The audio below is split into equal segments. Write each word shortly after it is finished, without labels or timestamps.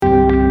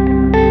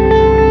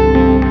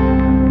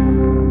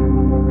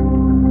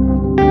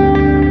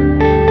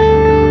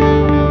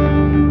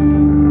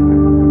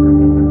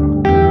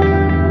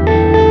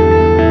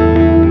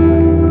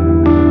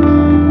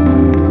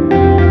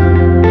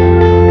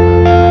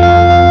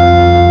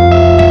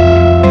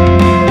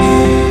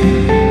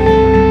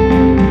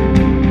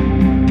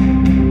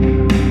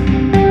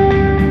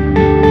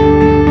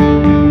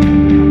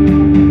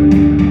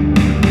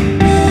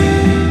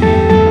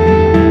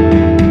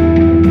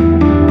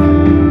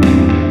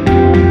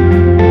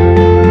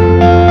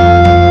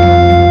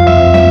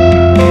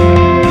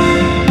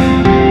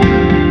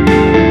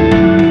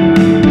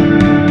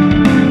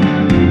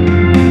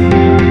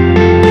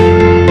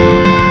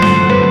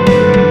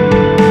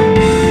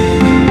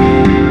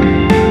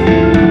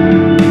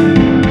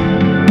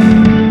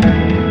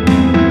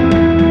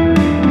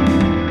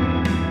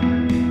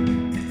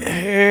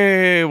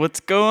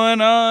going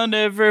on,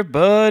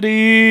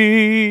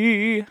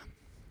 everybody?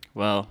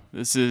 Well,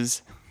 this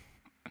is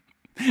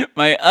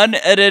my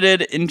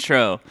unedited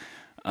intro.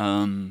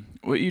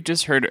 What you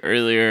just heard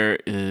earlier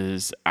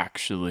is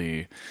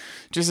actually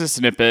just a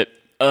snippet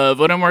of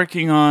what I'm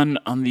working on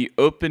the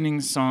opening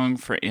song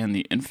for And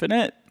the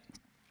Infinite.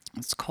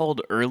 It's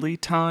called Early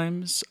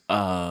Times.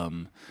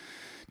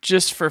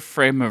 Just for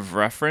frame of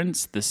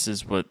reference, this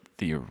is what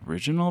the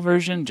original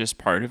version, just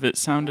part of it,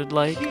 sounded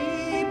like.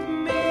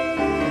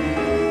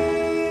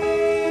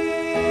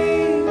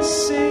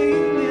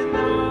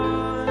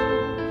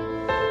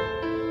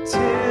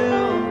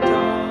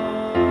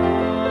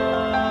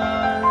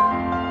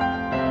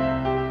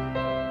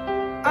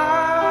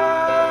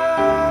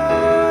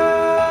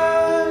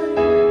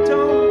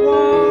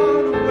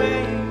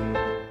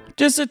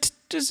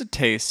 Just a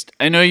taste.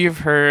 I know you've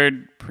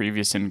heard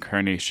previous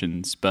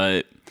incarnations,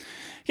 but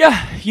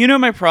yeah, you know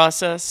my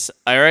process.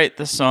 I write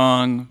the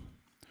song,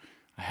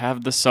 I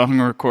have the song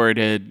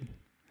recorded,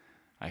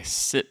 I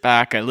sit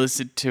back, I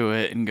listen to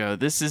it and go,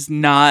 this is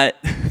not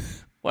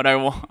what I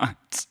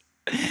want.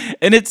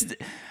 And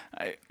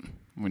I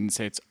wouldn't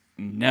say it's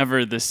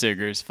never the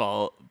singer's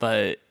fault,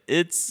 but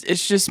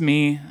it's just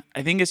me.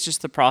 I think it's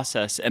just the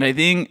process. And I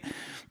think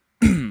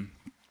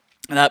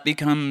that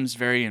becomes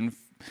it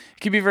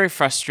can be very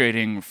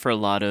frustrating for a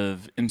lot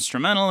of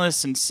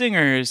instrumentalists and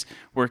singers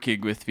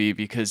working with me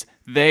because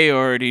they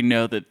already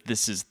know that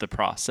this is the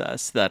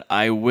process, that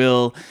I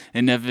will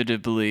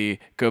inevitably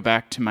go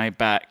back to my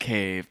bat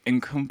cave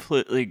and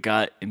completely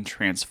gut and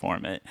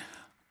transform it.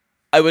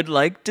 I would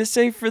like to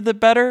say for the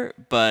better,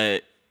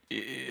 but so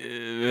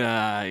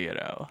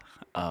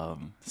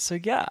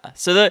yeah.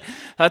 So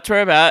that's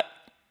where I'm at.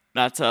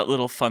 That's that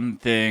little fun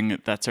thing.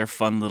 That's our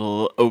fun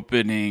little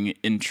opening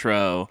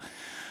intro.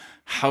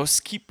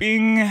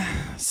 Housekeeping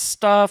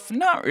stuff,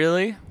 not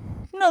really.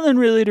 Nothing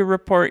really to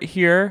report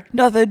here.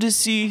 Nothing to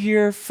see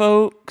here,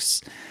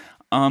 folks.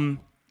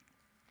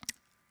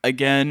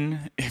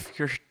 Again, if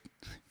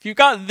you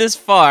got this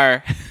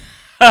far,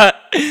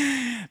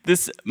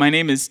 my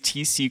name is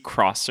TC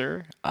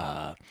Crosser.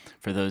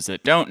 For those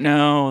that don't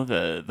know,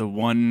 the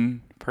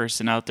one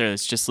person out there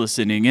that's just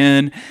listening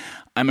in,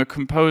 I'm a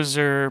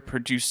composer,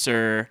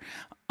 producer,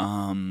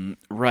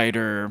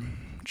 writer,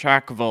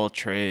 jack of all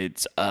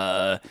trades.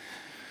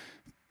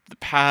 The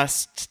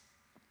past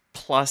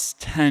plus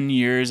 10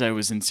 years, I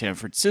was in San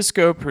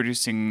Francisco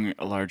producing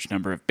a large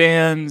number of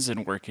bands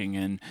and working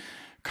in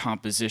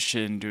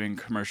composition, doing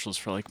commercials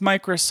for like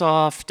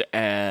Microsoft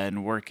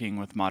and working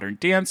with modern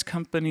dance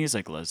companies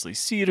like Leslie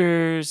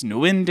Cedars,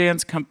 Nguyen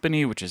Dance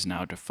Company, which is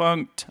now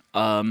defunct.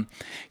 And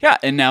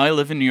now I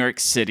live in New York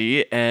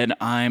City, and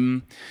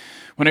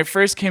when I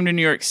first came to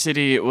New York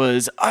City, it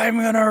was, I'm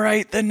going to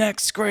write the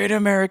next great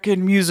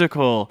American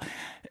musical.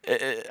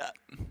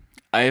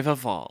 I've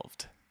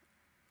evolved.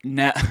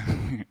 No,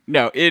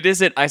 it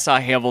isn't. I saw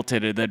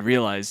Hamilton and then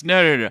realized,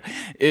 no.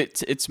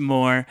 It's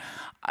more,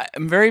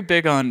 I'm very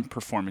big on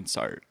performance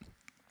art.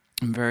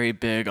 I'm very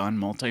big on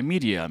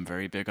multimedia. I'm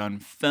very big on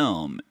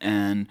film.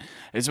 And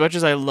as much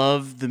as I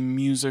love the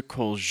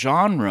musical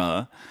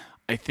genre,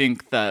 I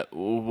think that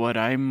what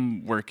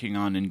I'm working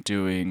on and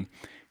doing,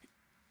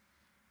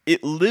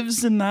 it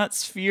lives in that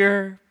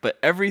sphere, but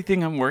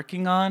everything I'm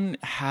working on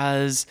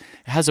has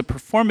a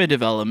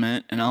performative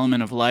element, an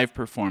element of live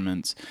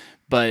performance,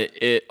 but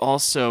it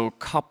also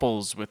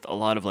couples with a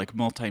lot of like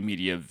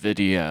multimedia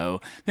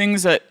video,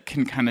 things that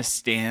can kind of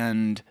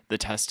stand the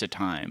test of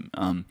time.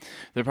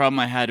 The problem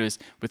I had was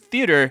with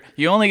theater,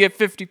 you only get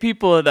 50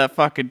 people at that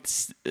fucking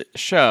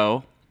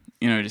show,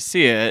 to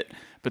see it,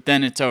 but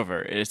then it's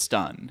over, it's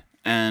done.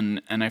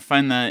 And I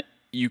find that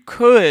you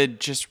could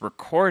just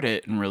record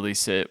it and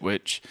release it,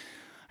 which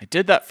I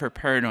did that for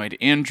Paranoid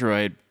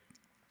Android,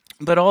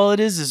 but all it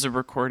is a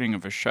recording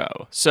of a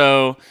show.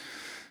 So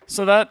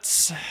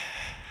that's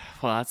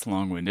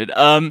long-winded.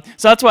 So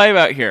that's why I'm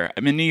out here.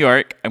 I'm in New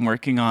York. I'm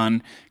working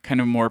on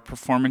kind of more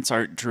performance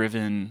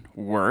art-driven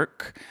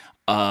work.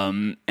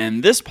 And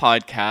this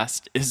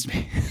podcast is...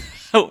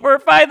 We're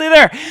finally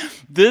there.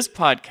 This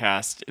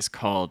podcast is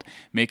called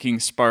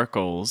Making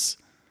Sparkles,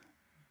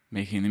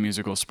 making the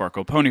musical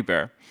Sparkle Pony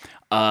Bear.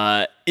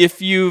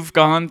 If you've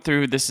gone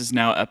through, this is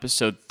now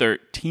episode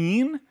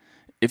 13.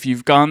 If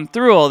you've gone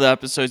through all the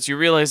episodes, you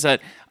realize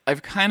that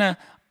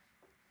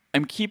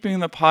I'm keeping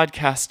the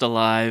podcast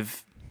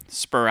alive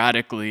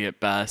sporadically at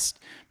best,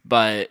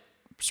 but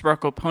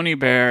Sparkle Pony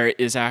Bear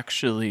is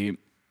actually,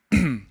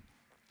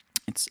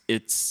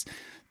 it's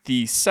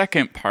the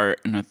second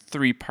part in a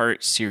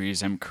 3-part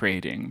series I'm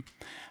creating.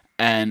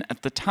 And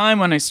at the time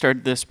when I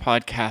started this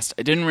podcast,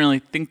 I didn't really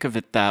think of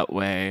it that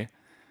way.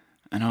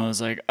 And I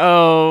was like,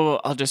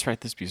 I'll just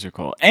write this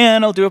musical.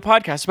 And I'll do a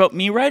podcast about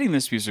me writing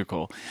this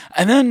musical.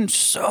 And then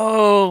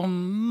so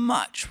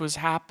much was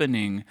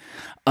happening.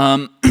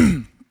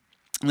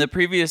 The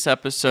previous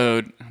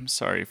episode, I'm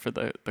sorry for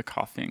the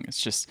coughing.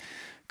 It's just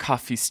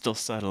coffee still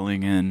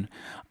settling in.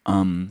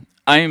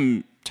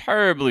 I'm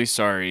terribly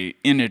sorry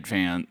in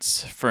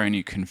advance for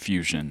any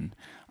confusion.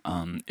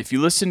 If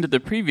you listen to the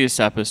previous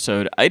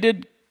episode, I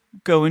did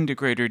go into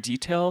greater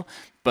detail,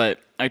 but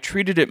I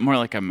treated it more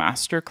like a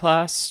master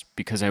class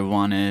because I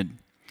wanted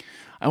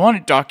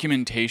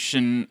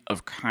documentation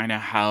of kind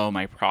of how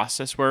my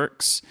process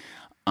works.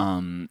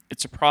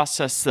 It's a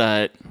process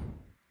that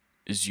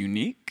is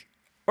unique,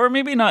 or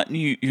maybe not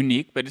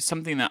unique, but it's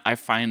something that I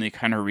finally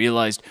kind of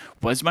realized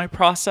was my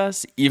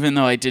process, even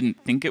though I didn't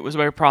think it was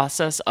my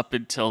process up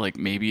until like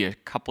maybe a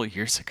couple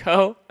years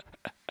ago.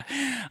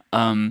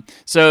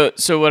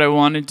 So what I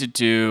wanted to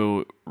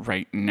do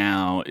right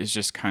now is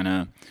just kind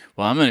of,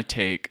 well, I'm going to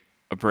take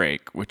a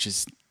break, which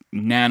is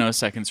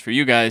nanoseconds for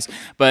you guys,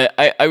 but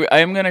I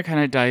am going to kind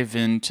of dive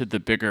into the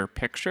bigger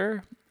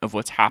picture of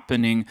what's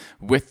happening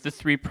with the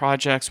three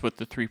projects, what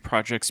the three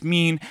projects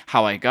mean,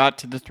 how I got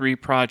to the three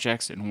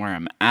projects, and where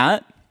I'm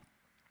at.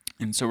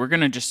 And so we're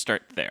going to just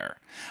start there.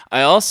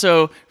 I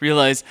also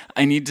realize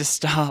I need to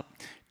stop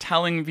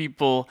telling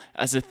people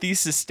as a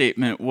thesis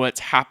statement what's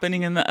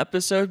happening in the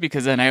episode,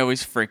 because then I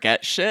always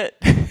forget shit.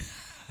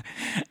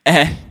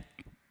 And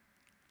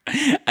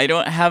I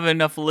don't have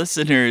enough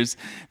listeners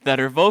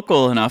that are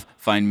vocal enough.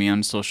 Find me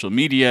on social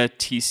media,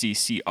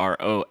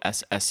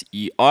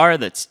 TCCROSSER.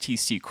 That's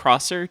TC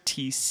Crosser,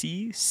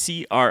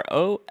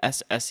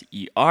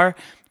 TCCROSSER.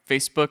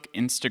 Facebook,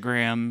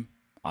 Instagram,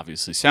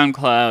 obviously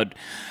SoundCloud,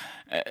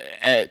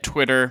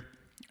 Twitter,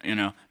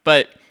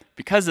 But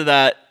because of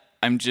that,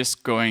 I'm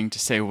just going to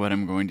say what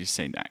I'm going to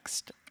say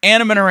next.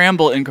 And I'm going to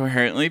ramble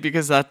incoherently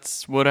because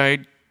that's what I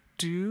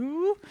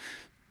do.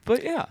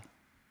 But yeah.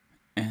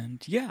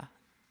 And yeah.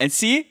 And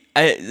see,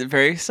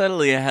 very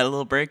subtly, I had a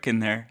little break in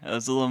there. That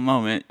was a little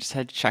moment. Just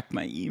had to check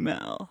my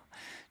email,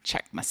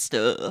 check my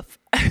stuff.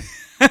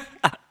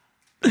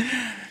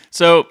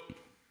 So,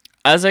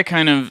 as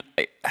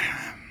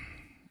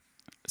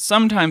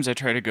sometimes I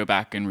try to go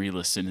back and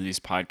re-listen to these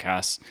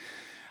podcasts.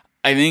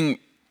 I think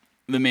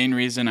the main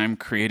reason I'm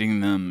creating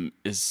them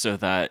is so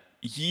that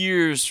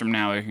years from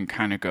now I can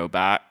kind of go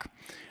back.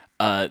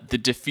 The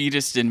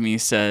defeatist in me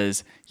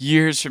says,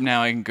 years from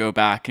now I can go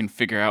back and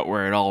figure out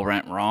where it all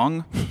went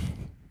wrong.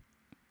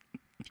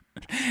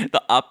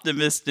 The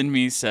optimist in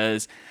me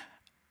says,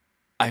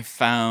 I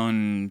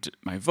found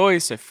my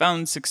voice, I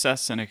found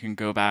success, and I can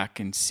go back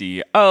and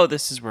see, oh,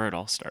 this is where it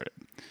all started.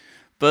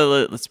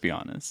 But let's be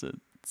honest,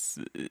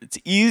 it's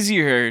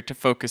easier to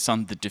focus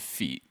on the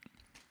defeat.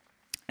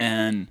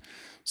 And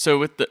so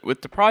with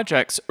the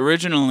projects,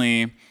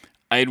 originally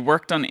I had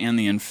worked on And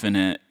the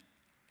Infinite.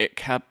 It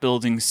kept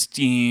building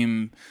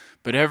steam,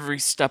 but every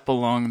step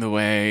along the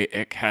way,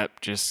 it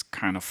kept just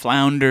kind of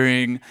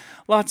floundering.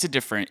 Lots of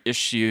different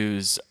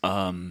issues.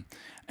 And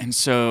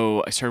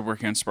so I started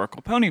working on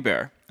Sparkle Pony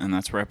Bear, and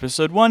that's where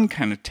episode 1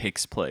 kind of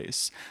takes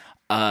place.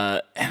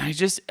 And I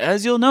just,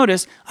 as you'll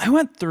notice, I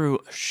went through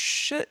a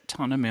shit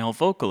ton of male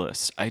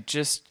vocalists.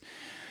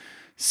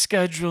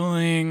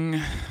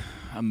 Scheduling,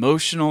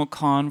 emotional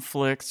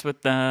conflicts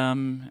with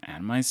them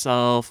and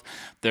myself.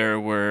 There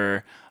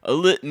were a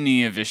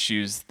litany of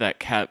issues that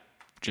kept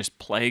just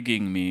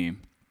plaguing me.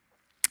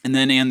 And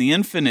then And the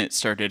Infinite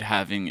started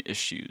having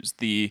issues.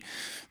 The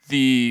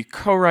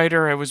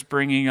co-writer I was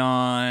bringing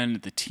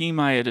on, the team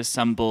I had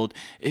assembled,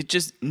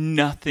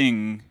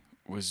 nothing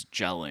was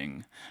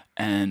gelling.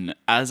 And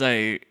as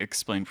I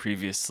explained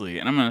previously,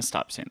 and I'm going to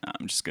stop saying that,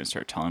 I'm just going to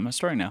start telling my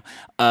story now.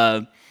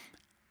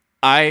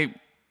 I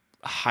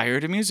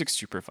hired a music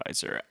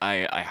supervisor.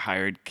 I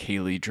hired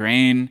Kaylee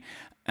Drain,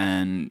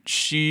 and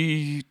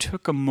she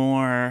took a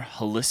more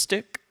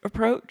holistic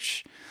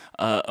approach,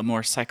 a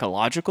more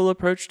psychological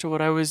approach to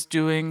what I was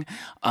doing.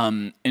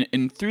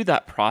 And through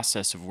that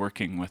process of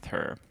working with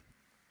her,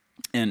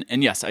 and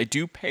yes, I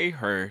do pay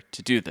her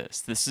to do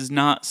this. This is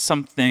not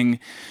something,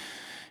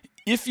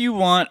 if you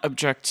want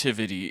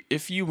objectivity,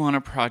 if you want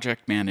a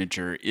project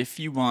manager, if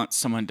you want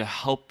someone to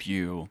help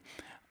you,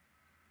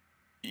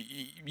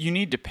 you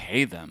need to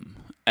pay them.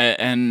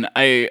 And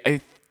I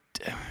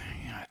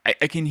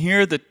can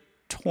hear the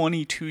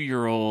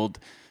 22-year-old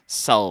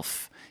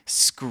self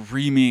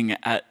screaming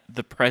at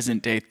the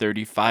present day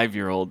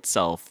 35-year-old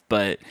self,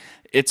 but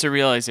it's a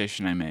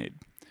realization I made.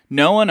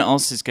 No one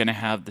else is going to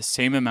have the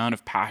same amount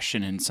of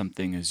passion in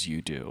something as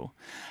you do.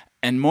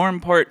 And more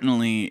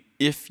importantly,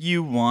 if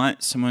you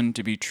want someone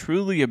to be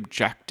truly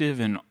objective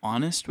and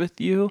honest with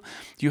you,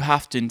 you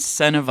have to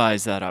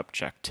incentivize that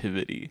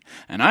objectivity.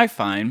 And I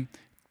find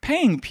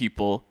paying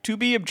people to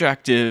be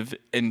objective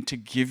and to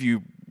give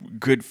you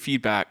good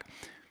feedback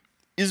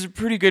is a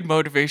pretty good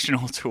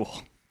motivational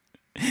tool.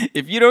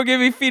 If you don't give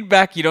me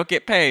feedback, you don't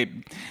get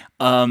paid.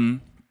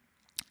 And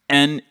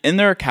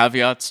there are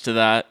caveats to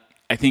that.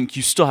 I think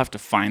you still have to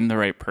find the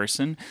right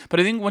person. But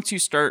I think once you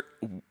start,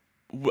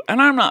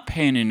 and I'm not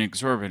paying an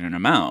exorbitant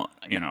amount.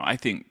 I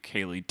think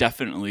Kaylee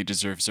definitely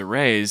deserves a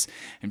raise.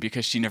 And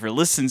because she never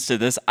listens to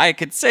this, I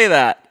could say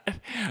that.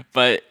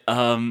 But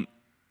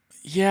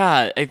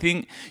yeah, I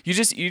think you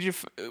just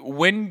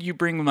when you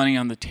bring money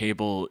on the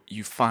table,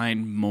 you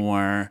find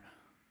more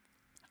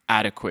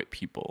adequate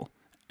people.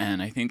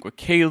 And I think with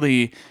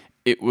Kaylee,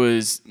 it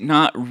was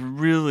not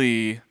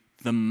really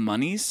the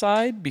money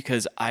side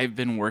because I've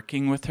been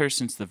working with her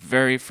since the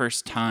very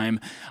first time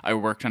I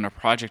worked on a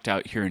project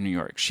out here in New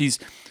York. She's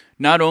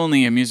not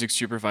only a music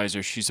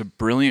supervisor, she's a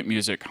brilliant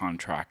music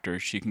contractor.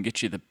 She can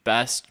get you the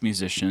best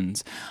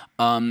musicians.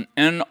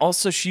 And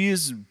also, she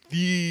is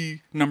the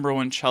number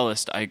one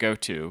cellist I go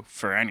to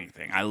for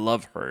anything. I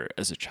love her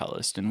as a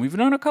cellist. And we've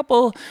done a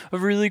couple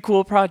of really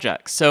cool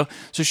projects. So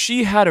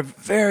she had a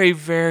very,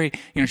 very,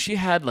 she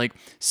had like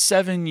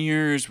 7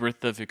 years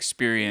worth of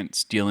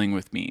experience dealing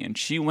with me. And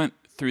she went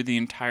through the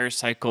entire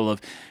cycle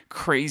of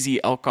crazy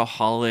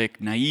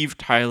alcoholic, naive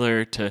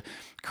Tyler to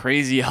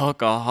crazy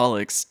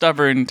alcoholic,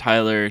 stubborn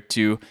Tyler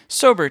to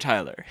sober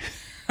Tyler.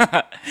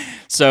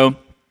 So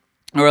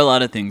there were a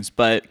lot of things,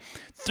 but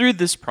through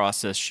this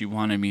process, she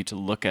wanted me to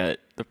look at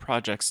the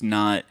projects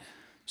not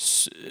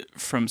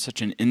from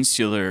such an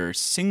insular,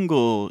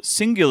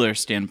 singular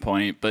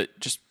standpoint, but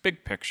just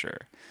big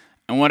picture.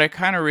 And what I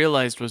kind of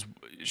realized was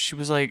she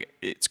was like,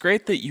 it's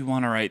great that you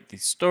want to write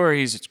these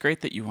stories. It's great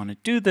that you want to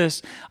do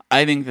this.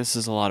 I think this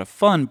is a lot of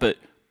fun, but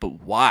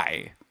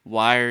why?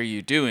 Why are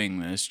you doing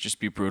this? Just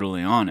be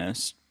brutally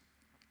honest.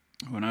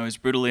 When I was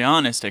brutally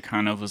honest, I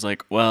kind of was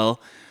like, well,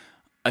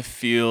 I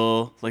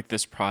feel like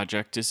this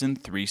project is in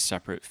 3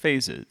 separate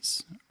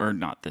phases. Or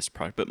not this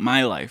project, but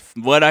my life.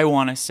 What I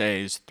want to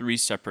say is 3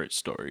 separate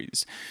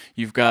stories.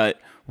 You've got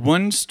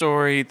one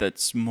story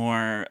that's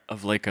more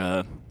of like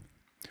a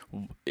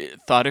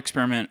thought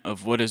experiment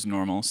of what is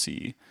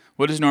normalcy.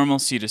 What is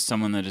normalcy to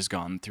someone that has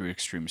gone through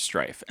extreme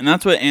strife? And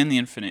that's what And the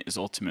Infinite is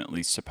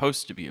ultimately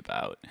supposed to be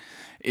about.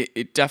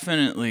 It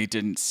definitely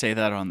didn't say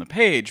that on the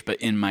page, but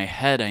in my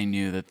head I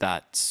knew that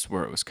that's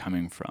where it was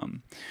coming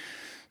from.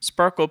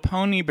 Sparkle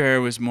Pony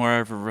Bear was more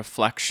of a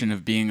reflection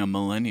of being a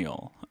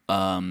millennial.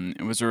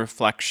 It was a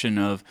reflection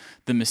of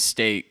the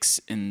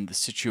mistakes and the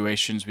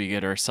situations we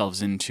get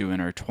ourselves into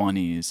in our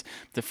 20s.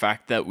 The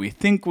fact that we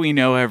think we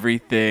know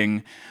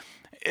everything.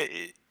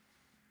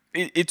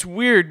 It's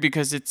weird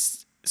because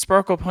it's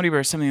Sparkle Pony Bear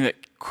is something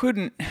that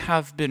couldn't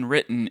have been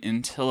written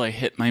until I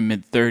hit my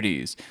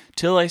mid-30s,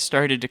 till I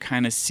started to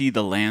kind of see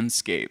the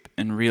landscape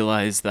and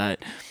realize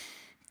that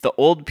the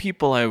old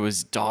people I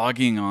was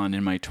dogging on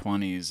in my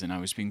 20s and I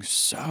was being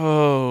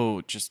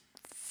so just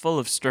full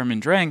of Sturm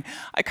and Drang,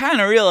 I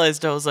kind of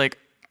realized I was like,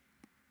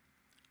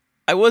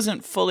 I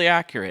wasn't fully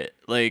accurate.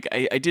 Like,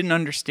 I didn't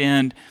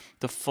understand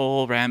the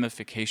full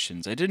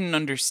ramifications. I didn't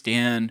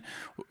understand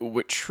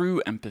what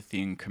true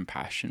empathy and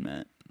compassion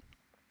meant.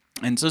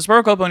 And so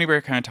Sparkle Pony Bear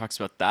kind of talks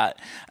about that.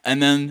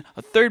 And then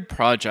a third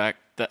project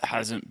that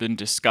hasn't been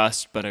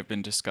discussed, but I've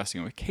been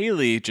discussing with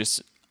Kaylee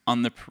just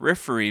on the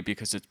periphery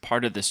because it's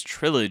part of this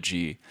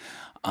trilogy,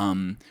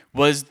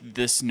 was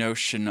this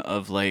notion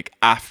of like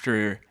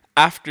after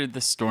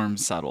the storm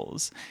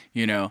settles,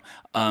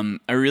 I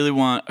really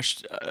want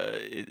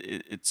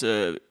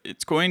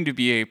it's going to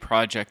be a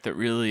project that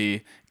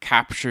really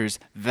captures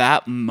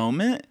that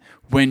moment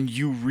when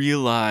you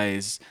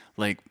realize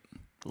like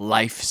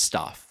life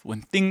stuff,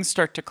 when things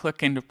start to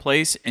click into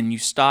place and you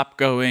stop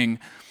going,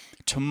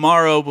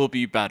 tomorrow will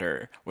be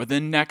better, or the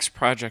next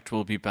project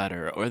will be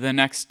better, or the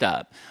next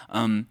step.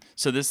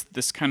 So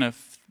this kind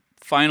of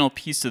final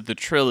piece of the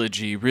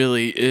trilogy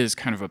really is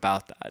kind of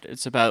about that.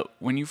 It's about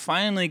when you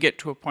finally get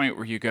to a point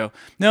where you go,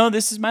 no,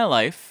 this is my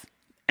life.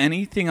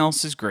 Anything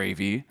else is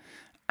gravy.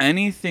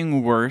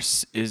 Anything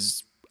worse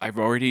is I've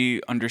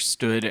already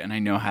understood and I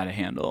know how to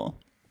handle.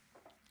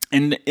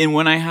 And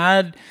when I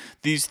had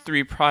these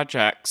 3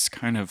 projects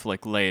kind of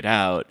like laid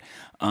out,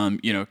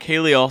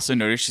 Kaylee also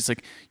noticed, she's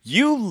like,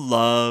 you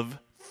love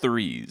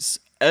 3s.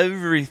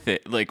 Everything,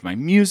 like my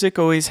music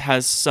always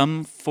has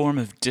some form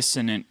of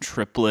dissonant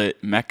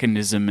triplet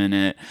mechanism in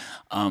it.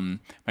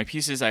 My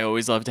pieces, I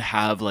always love to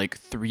have like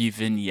 3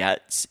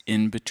 vignettes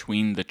in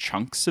between the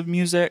chunks of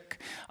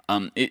music.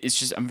 It's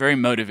just, I'm very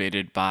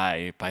motivated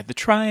by the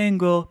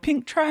triangle,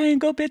 pink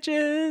triangle,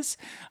 bitches.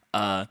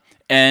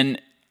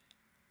 And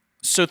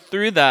so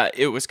through that,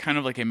 it was kind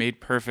of like it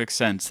made perfect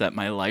sense that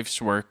my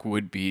life's work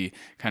would be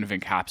kind of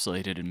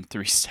encapsulated in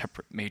 3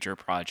 separate major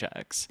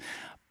projects.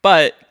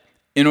 But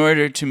in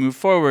order to move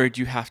forward,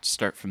 you have to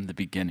start from the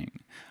beginning.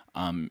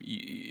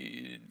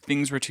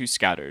 Things were too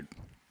scattered.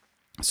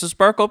 So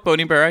Sparkle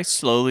Pony Bear, I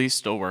slowly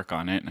still work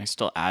on it, and I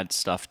still add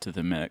stuff to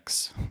the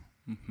mix.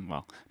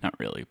 Well, not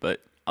really,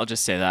 but I'll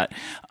just say that.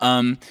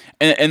 And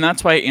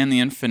that's why And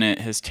the Infinite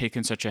has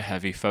taken such a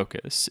heavy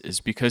focus, is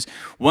because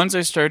once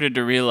I started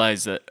to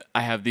realize that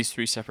I have these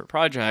 3 separate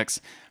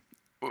projects,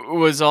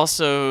 was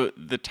also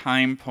the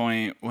time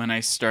point when I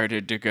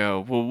started to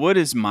go, well, what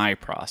is my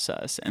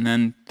process? And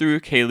then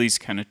through Kaylee's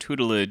kind of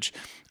tutelage,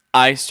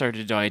 I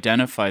started to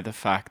identify the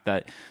fact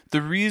that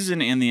the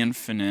reason And the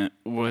Infinite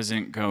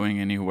wasn't going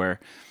anywhere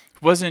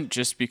wasn't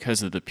just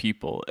because of the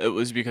people. It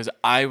was because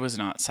I was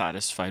not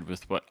satisfied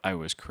with what I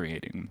was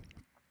creating.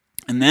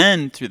 And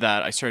then through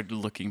that, I started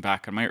looking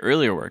back at my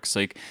earlier works.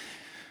 Like,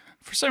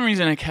 for some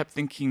reason, I kept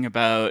thinking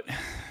about,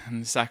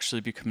 and this actually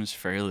becomes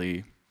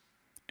fairly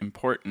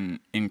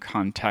important in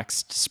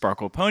context to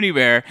Sparkle Pony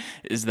Bear,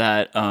 is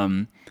that,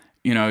 I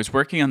was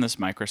working on this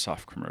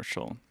Microsoft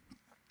commercial.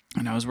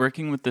 and I was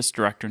working with this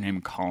director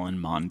named Colin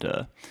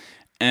Monda.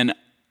 And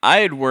I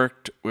had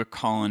worked with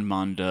Colin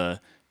Monda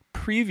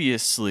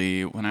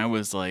previously when I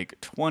was like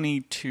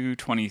 22,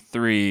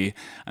 23,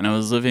 and I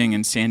was living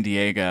in San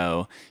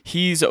Diego.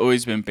 He's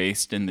always been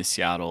based in the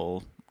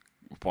Seattle,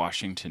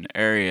 Washington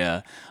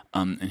area,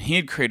 and he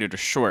had created a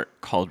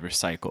short called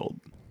Recycled.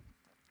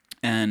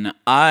 And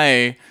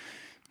I,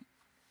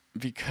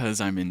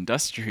 because I'm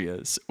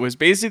industrious, was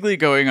basically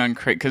going on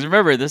Craig. Because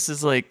remember, this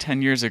is like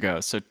 10 years ago,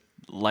 so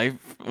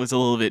life was a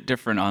little bit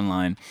different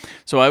online.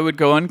 So I would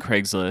go on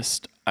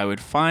Craigslist. I would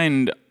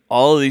find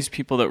all of these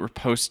people that were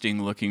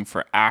posting looking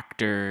for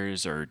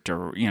actors or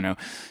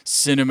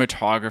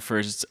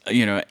cinematographers,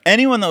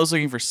 anyone that was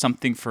looking for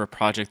something for a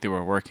project they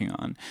were working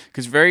on.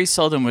 Because very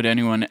seldom would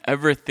anyone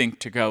ever think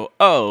to go,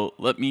 oh,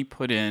 let me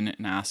put in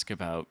and ask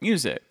about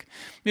music,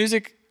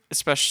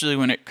 especially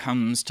when it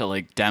comes to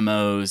like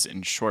demos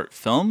and short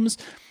films.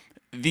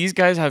 These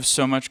guys have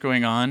so much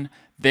going on.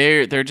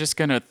 They're just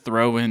gonna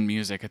throw in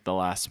music at the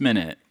last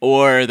minute,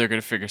 or they're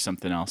gonna figure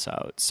something else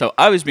out. So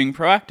I was being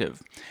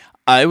proactive.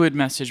 I would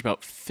message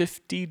about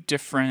 50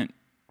 different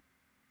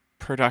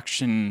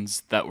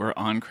productions that were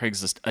on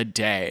Craigslist a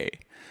day.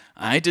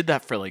 I did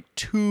that for like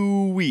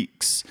 2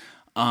 weeks.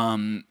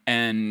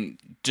 And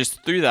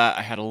just through that,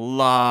 I had a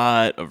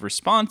lot of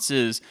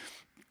responses.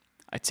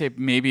 I'd say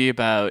maybe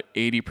about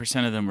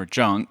 80% of them were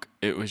junk.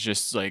 It was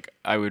just like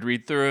I would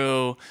read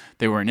through,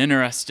 they weren't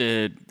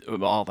interested,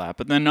 all that.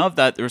 But then of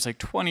that, there was like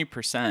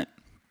 20%.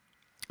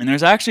 And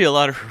there's actually a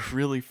lot of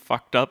really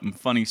fucked up and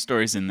funny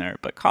stories in there.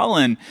 But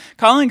Colin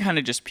kind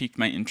of just piqued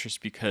my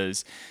interest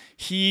because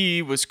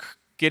he was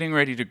getting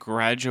ready to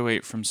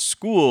graduate from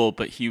school,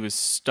 but he was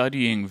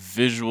studying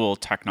visual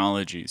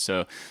technology.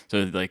 So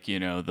like,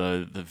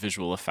 the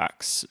visual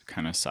effects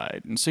kind of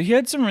side. And so he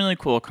had some really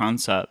cool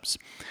concepts.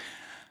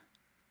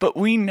 But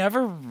we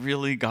never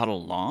really got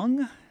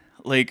along.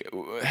 Like,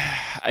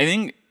 I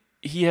think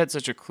he had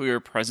such a clear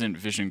present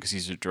vision because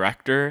he's a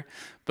director,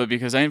 but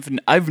because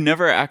I've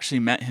never actually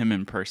met him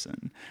in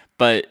person.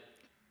 But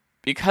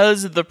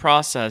because of the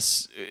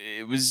process,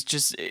 we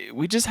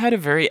just had a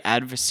very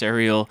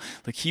adversarial,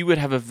 like he would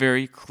have a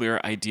very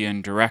clear idea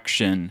and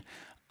direction.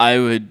 I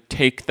would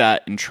take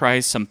that and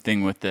try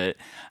something with it.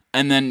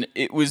 And then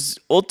it was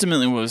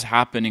ultimately what was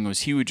happening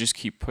was he would just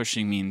keep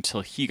pushing me until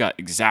he got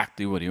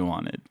exactly what he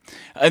wanted.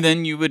 And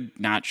then you would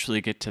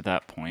naturally get to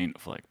that point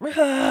of like,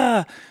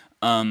 "Rah!"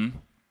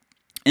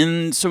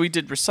 And so we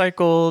did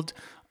Recycled.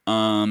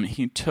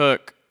 He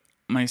took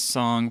my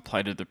song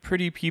Apply to the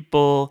Pretty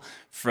People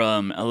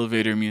from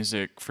Elevator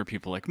Music for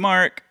People Like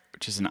Mark,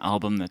 which is an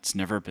album that's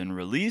never been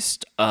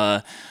released.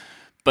 But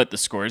the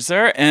score's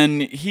there.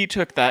 And he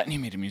took that and he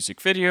made a music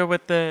video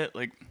with it.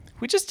 Like,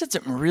 we just did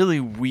some really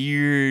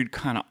weird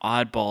kind of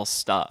oddball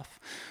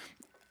stuff.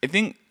 I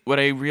think what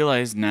I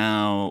realize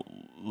now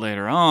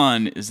later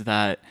on is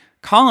that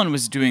Colin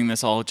was doing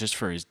this all just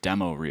for his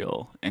demo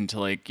reel and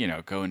to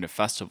go into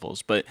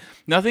festivals, but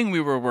nothing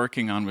we were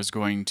working on was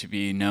going to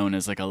be known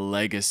as like a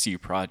legacy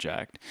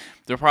project.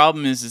 The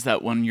problem is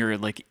that when you're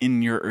like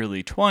in your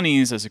early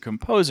 20s as a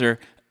composer,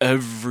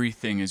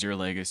 everything is your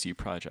legacy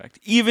project.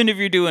 Even if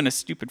you're doing a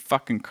stupid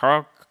fucking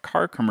car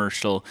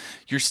commercial,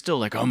 you're still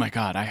like, oh my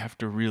God, I have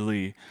to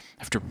really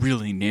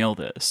nail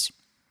this.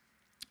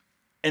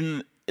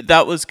 And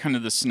that was kind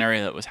of the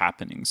scenario that was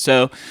happening.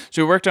 So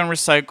we worked on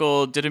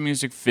Recycle, did a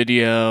music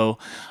video.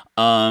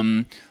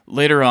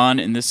 Later on,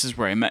 and this is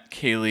where I met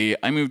Kaylee,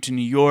 I moved to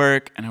New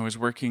York and I was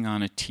working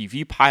on a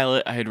TV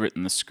pilot I had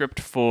written the script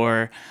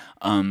for.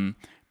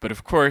 But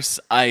of course,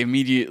 I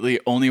immediately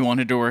only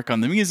wanted to work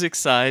on the music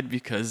side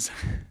because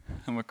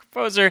I'm a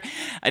composer.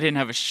 I didn't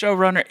have a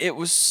showrunner. It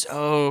was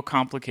so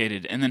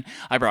complicated. And then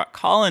I brought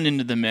Colin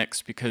into the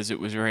mix because it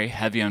was very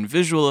heavy on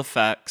visual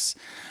effects.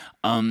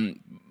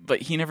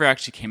 But he never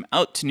actually came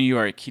out to New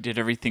York. He did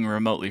everything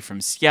remotely from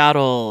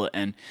Seattle.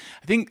 And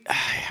I think I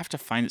have to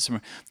find it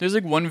somewhere. There's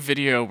like one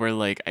video where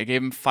like I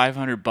gave him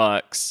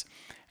 $500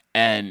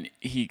 and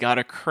he got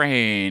a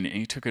crane and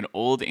he took an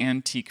old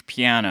antique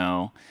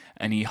piano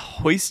and he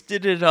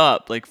hoisted it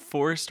up like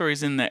 4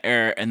 stories in the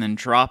air and then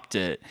dropped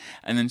it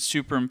and then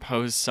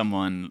superimposed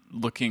someone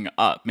looking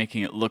up,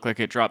 making it look like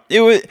it dropped.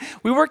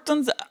 We worked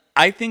on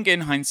I think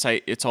in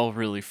hindsight, it's all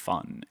really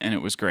fun and it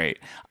was great.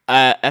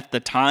 At the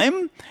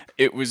time,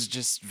 it was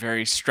just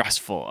very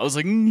stressful. I was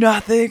like,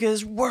 nothing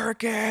is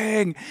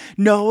working.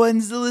 No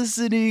one's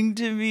listening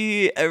to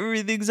me.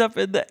 Everything's up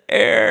in the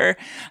air.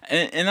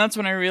 And that's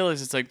when I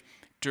realized it's like,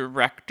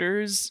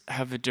 directors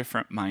have a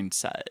different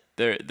mindset.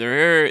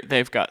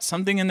 They've got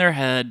something in their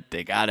head.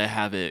 They gotta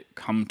have it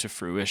come to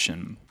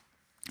fruition.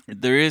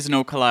 There is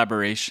no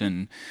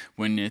collaboration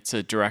when it's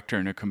a director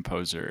and a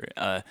composer.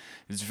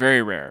 It's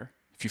very rare.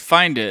 If you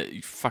find it,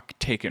 you fucking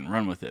take it and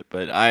run with it.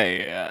 But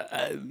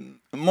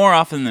more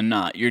often than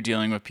not, you're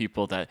dealing with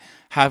people that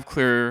have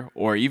clear,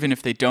 or even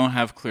if they don't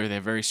have clear, they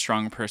have very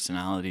strong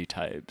personality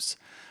types.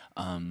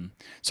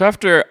 So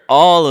after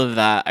all of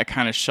that, I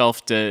kind of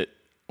shelved it,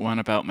 went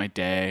about my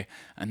day,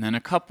 and then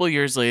a couple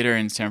years later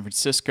in San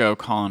Francisco,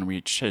 Colin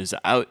reaches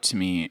out to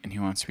me and he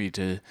wants me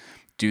to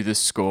do the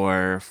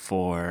score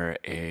for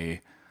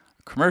a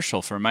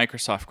commercial, for a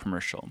Microsoft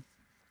commercial.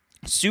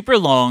 Super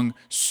long,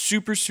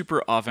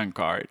 super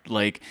avant-garde.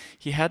 Like,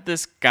 he had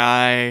this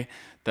guy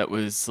that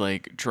was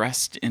like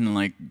dressed in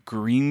like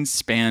green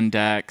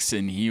spandex,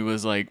 and he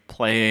was like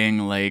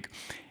playing like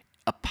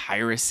a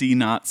piracy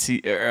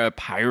Nazi, or a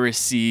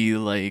piracy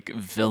like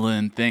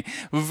villain thing.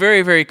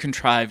 Very, very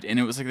contrived, and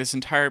it was like this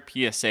entire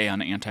PSA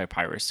on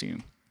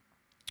anti-piracy.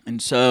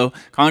 And so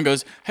Colin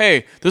goes,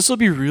 "Hey, this will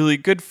be really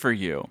good for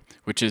you,"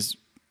 which is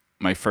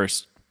my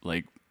first,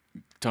 like,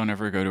 don't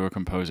ever go to a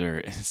composer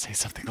and say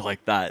something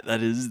like that.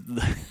 That is,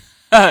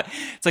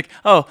 it's like,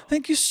 "Oh,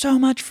 thank you so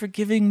much for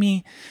giving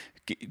me,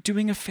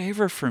 doing a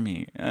favor for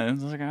me." And I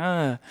was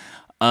like,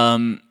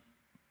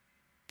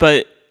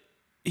 but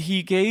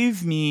he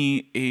gave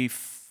me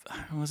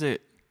what was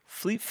it?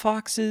 Fleet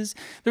Foxes.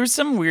 There was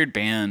some weird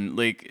band,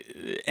 like,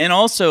 and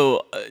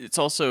also it's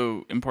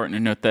also important to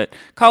note that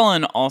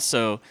Colin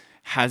also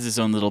has his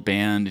own little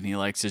band, and he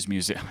likes his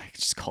music. I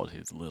just called it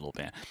his little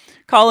band.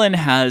 Colin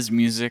has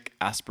music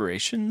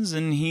aspirations,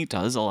 and he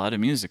does a lot of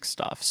music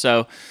stuff.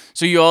 So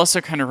you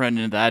also kind of run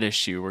into that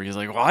issue where he's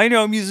like, "Well, I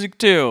know music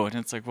too," and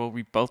it's like, "Well,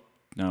 we both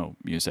know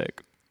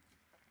music."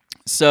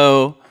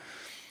 So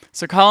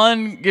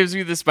Colin gives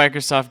me this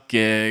Microsoft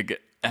gig,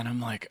 and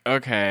I'm like,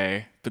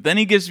 okay. But then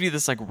he gives me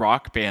this like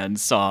rock band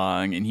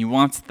song, and he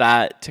wants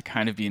that to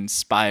kind of be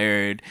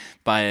inspired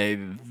by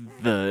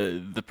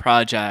the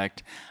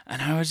project.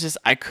 And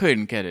I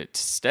couldn't get it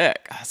to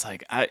stick. I was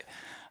like, I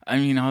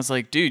was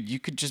like, dude, you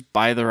could just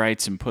buy the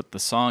rights and put the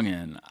song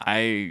in.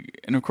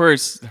 And of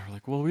course they were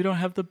like, well, we don't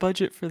have the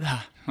budget for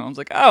that. And I was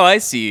like, oh, I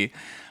see.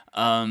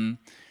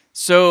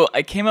 So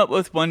I came up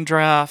with one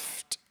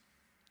draft.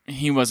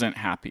 He wasn't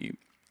happy.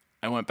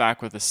 I went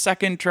back with a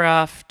second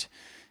draft.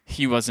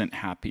 He wasn't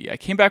happy. I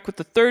came back with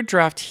the third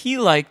draft. He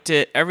liked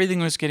it. Everything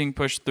was getting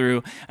pushed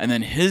through. And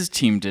then his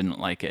team didn't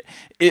like it.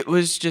 It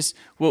was just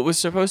what was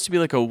supposed to be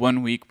like a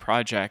 1-week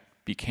project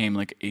became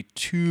like a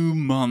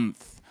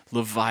 2-month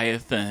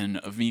Leviathan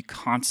of me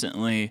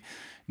constantly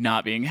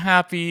not being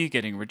happy,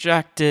 getting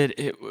rejected.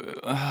 It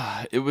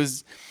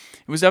was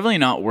definitely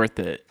not worth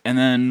it. And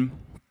then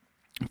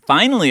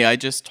finally, I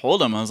just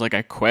told him, I was like,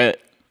 I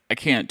quit. I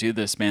can't do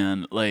this,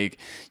 man. Like,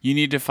 you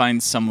need to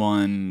find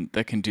someone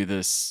that can do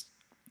this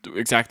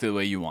exactly the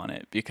way you want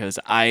it, because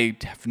I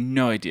have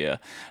no idea.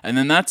 And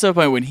then that's the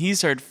point when he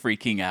started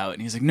freaking out,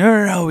 and he's like,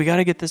 no, we got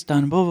to get this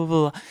done, blah, blah,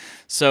 blah.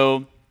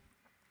 So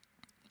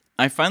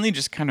I finally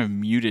just kind of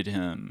muted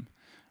him.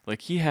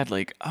 Like, he had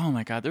like, oh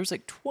my God, there was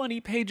like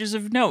 20 pages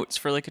of notes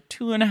for like a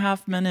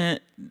 2.5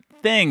 minute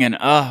thing. And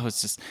it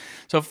was just,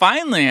 so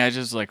finally I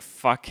just like,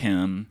 fuck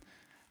him.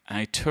 And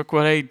I took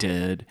what I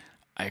did.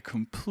 I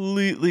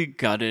completely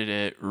gutted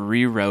it,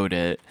 rewrote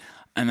it,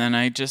 and then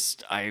I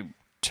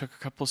took a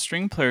couple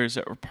string players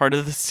that were part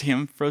of the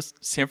San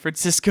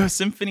Francisco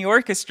Symphony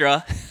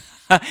Orchestra,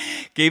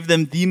 gave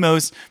them the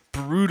most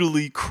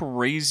brutally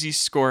crazy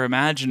score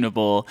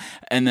imaginable,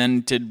 and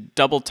then did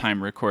double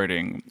time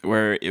recording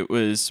where it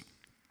was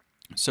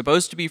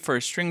supposed to be for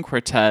a string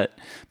quartet,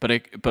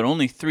 but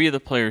only 3 of the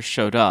players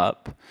showed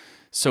up.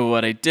 So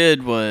what I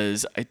did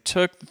was I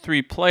took the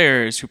 3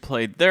 players who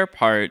played their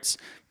parts,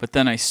 but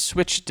then I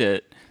switched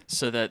it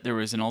so that there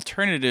was an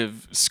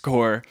alternative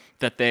score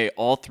that they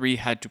all 3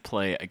 had to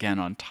play again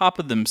on top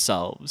of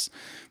themselves.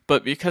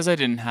 But because I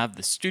didn't have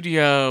the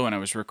studio and I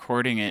was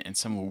recording it in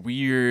some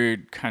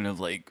weird kind of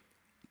like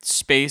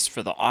space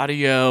for the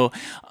audio,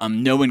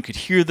 no one could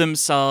hear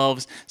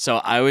themselves. So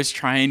I was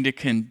trying to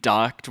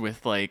conduct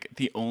with like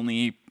the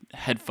only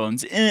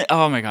headphones in.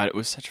 Oh my God, it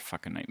was such a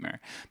fucking nightmare.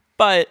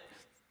 But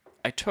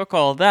I took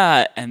all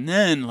that, and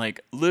then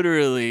like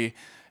literally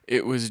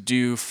it was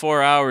due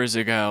 4 hours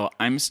ago.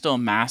 I'm still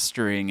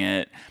mastering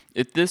it.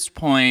 At this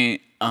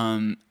point,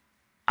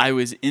 I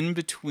was in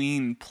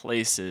between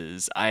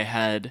places.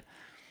 I'd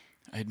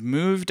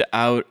moved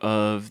out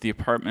of the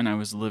apartment I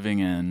was living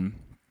in,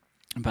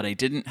 but I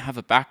didn't have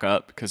a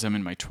backup because I'm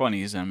in my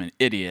 20s and I'm an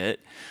idiot.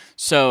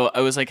 So I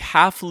was like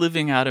half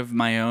living out of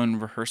my own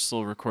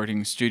rehearsal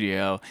recording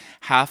studio,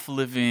 half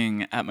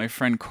living at my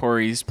friend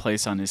Corey's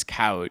place on his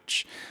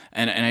couch.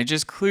 And I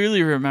just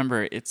clearly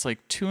remember it's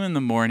like 2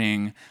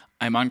 a.m.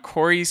 I'm on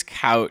Corey's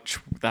couch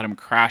that I'm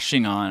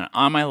crashing on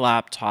my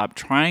laptop,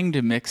 trying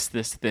to mix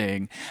this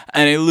thing.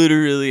 And I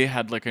literally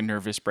had like a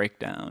nervous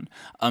breakdown.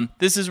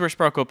 This is where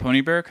Sparkle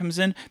Pony Bear comes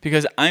in,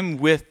 because I'm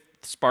with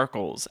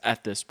Sparkles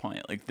at this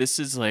point. Like, this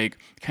is like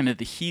kind of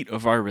the heat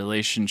of our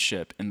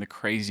relationship and the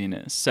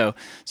craziness. So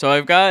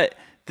I've got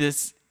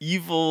this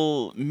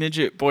evil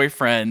midget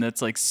boyfriend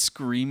that's like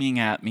screaming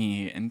at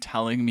me and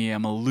telling me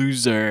I'm a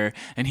loser.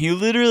 And he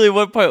literally at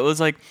one point was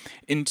like,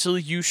 until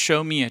you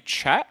show me a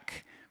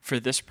check for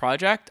this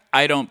project,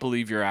 I don't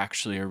believe you're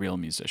actually a real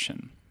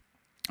musician.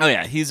 Oh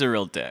yeah, he's a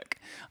real dick.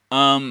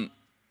 So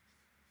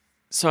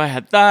I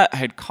had that. I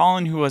had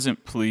Colin, who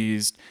wasn't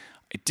pleased.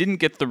 I didn't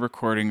get the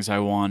recordings I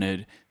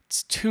wanted.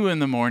 It's 2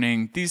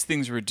 a.m. These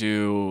things were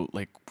due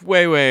like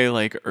way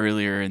like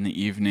earlier in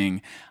the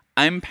evening.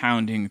 I'm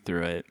pounding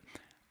through it.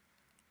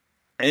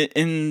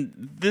 And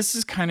this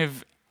is kind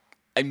of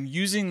I'm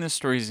using this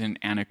story as an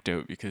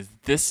anecdote because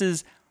this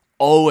is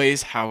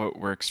always how it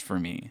works for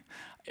me.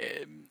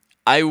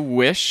 I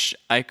wish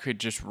I could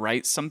just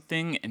write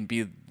something and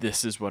be,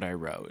 this is what I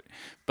wrote.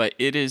 But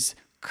it is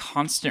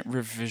constant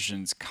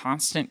revisions,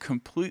 constant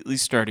completely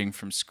starting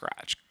from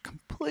scratch,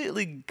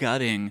 completely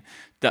gutting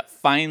that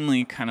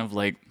finally kind of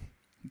like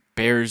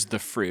bears the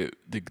fruit,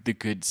 the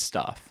good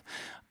stuff.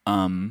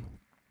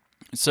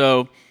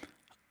 So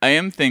I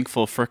am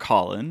thankful for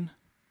Colin.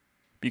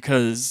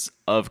 Because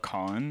of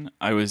Colin,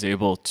 I was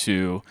able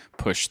to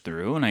push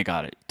through and I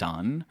got it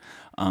done.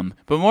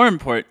 But more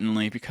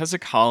importantly, because of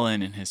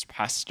Colin and his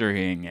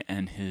pestering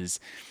and his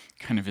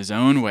kind of his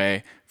own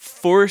way,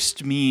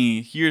 forced me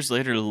years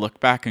later to look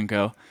back and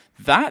go,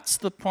 that's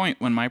the point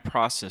when my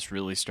process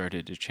really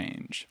started to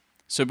change.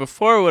 So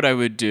before, what I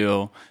would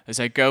do is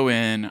I'd go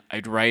in,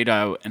 I'd write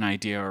out an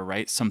idea or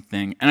write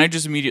something, and I'd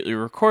just immediately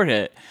record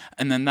it,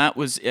 and then that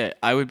was it.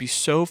 I would be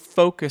so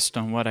focused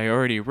on what I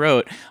already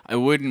wrote, I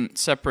wouldn't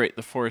separate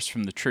the forest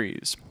from the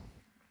trees.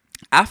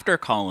 After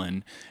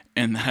Colin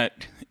and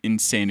that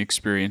insane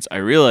experience, I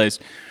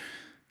realized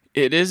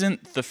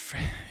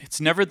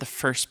it's never the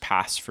first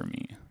pass for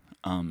me.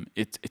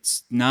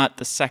 It's not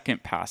the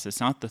second pass. It's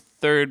not the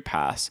third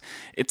pass.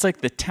 It's like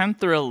the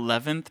 10th or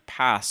 11th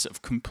pass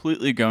of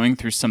completely going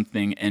through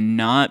something and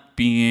not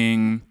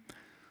being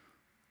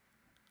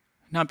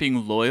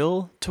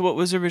loyal to what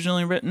was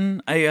originally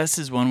written, I guess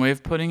is one way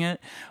of putting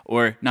it,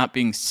 or not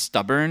being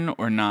stubborn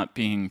or not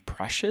being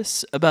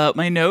precious about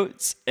my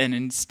notes, and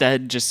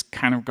instead just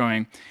kind of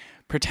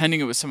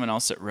pretending it was someone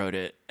else that wrote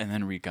it and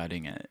then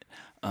regutting it.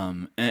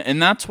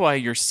 And that's why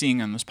you're seeing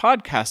on this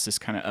podcast this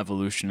kind of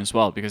evolution as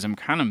well, because I'm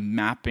kind of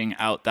mapping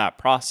out that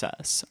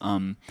process.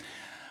 I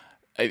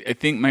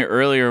think my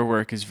earlier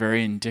work is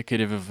very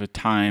indicative of a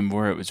time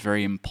where it was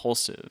very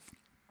impulsive.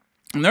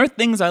 And there are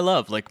things I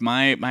love, like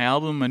my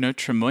album, Un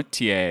Autre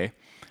Moitié,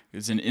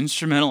 is an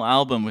instrumental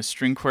album with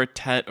string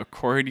quartet,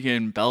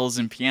 accordion, bells,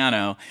 and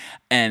piano,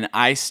 and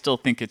I still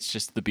think it's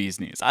just the bee's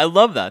knees. I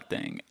love that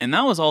thing, and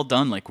that was all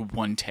done like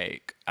one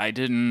take.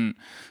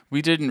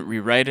 We didn't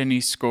rewrite any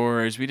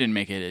scores. We didn't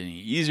make it any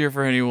easier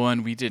for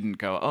anyone. We didn't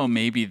go, oh,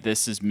 maybe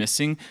this is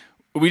missing.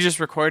 We just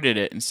recorded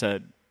it and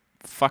said,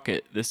 fuck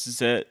it, this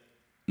is it.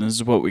 This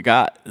is what we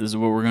got. This is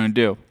what we're gonna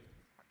do.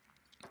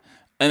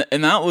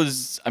 And that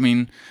was,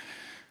 it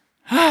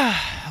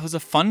was a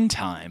fun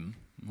time.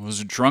 It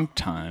was a drunk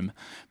time,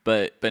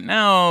 but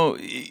now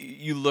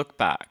you look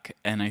back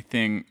and I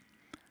think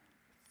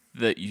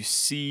that you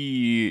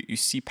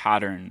see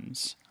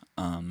patterns.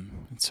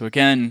 And so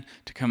again,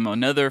 to come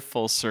another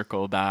full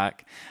circle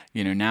back,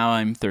 now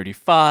I'm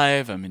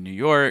 35, I'm in New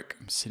York,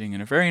 I'm sitting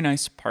in a very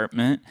nice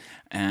apartment,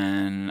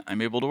 and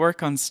I'm able to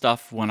work on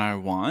stuff when I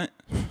want.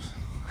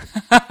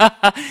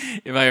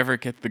 If I ever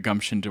get the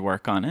gumption to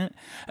work on it.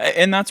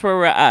 And that's where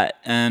we're at.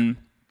 And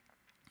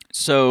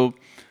so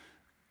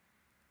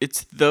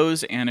it's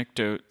those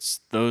anecdotes,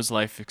 those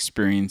life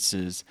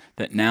experiences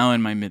that now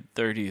in my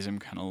mid-30s I'm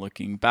kind of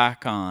looking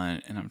back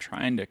on and I'm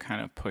trying to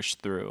kind of push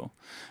through.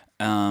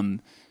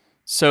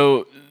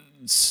 So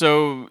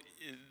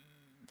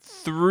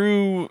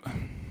through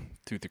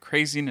the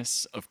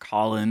craziness of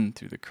Colin,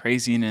 through the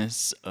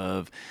craziness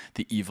of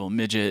the evil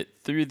midget,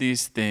 through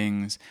these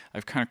things,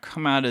 I've kind of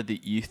come out of the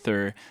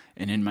ether,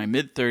 and in my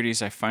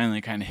mid-30s I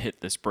finally kind of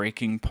hit this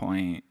breaking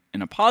point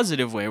in a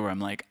positive way where I'm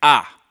like,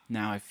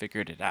 now I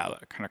figured it out.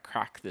 I kind of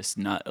cracked this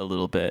nut a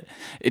little bit.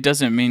 It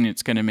doesn't mean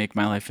it's going to make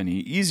my life any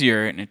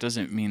easier, and it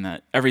doesn't mean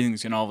that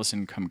everything's going to all of a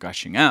sudden come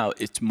gushing out.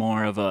 It's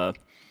more of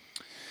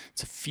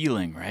it's a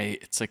feeling, right?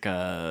 It's like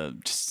a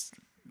just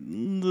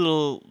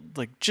little,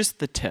 like just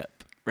the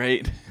tip,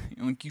 right?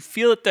 Like you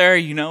feel it there,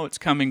 it's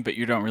coming, but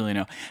you don't really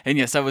know. And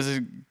yes, that was a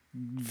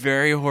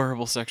very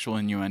horrible sexual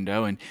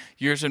innuendo, and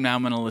years from now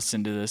I'm going to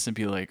listen to this and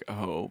be like,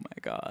 oh my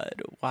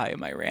God, why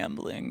am I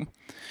rambling?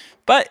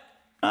 But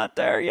not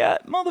there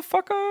yet,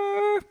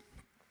 motherfucker.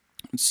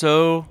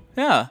 So,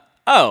 yeah.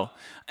 Oh,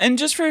 and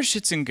just for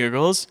shits and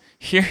giggles,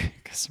 here,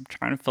 because I'm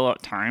trying to fill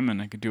out time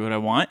and I can do what I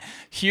want,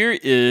 here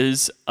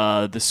is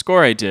the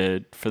score I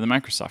did for the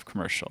Microsoft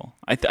commercial.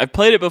 I've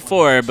played it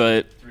before,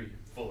 but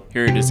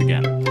here it is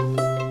again.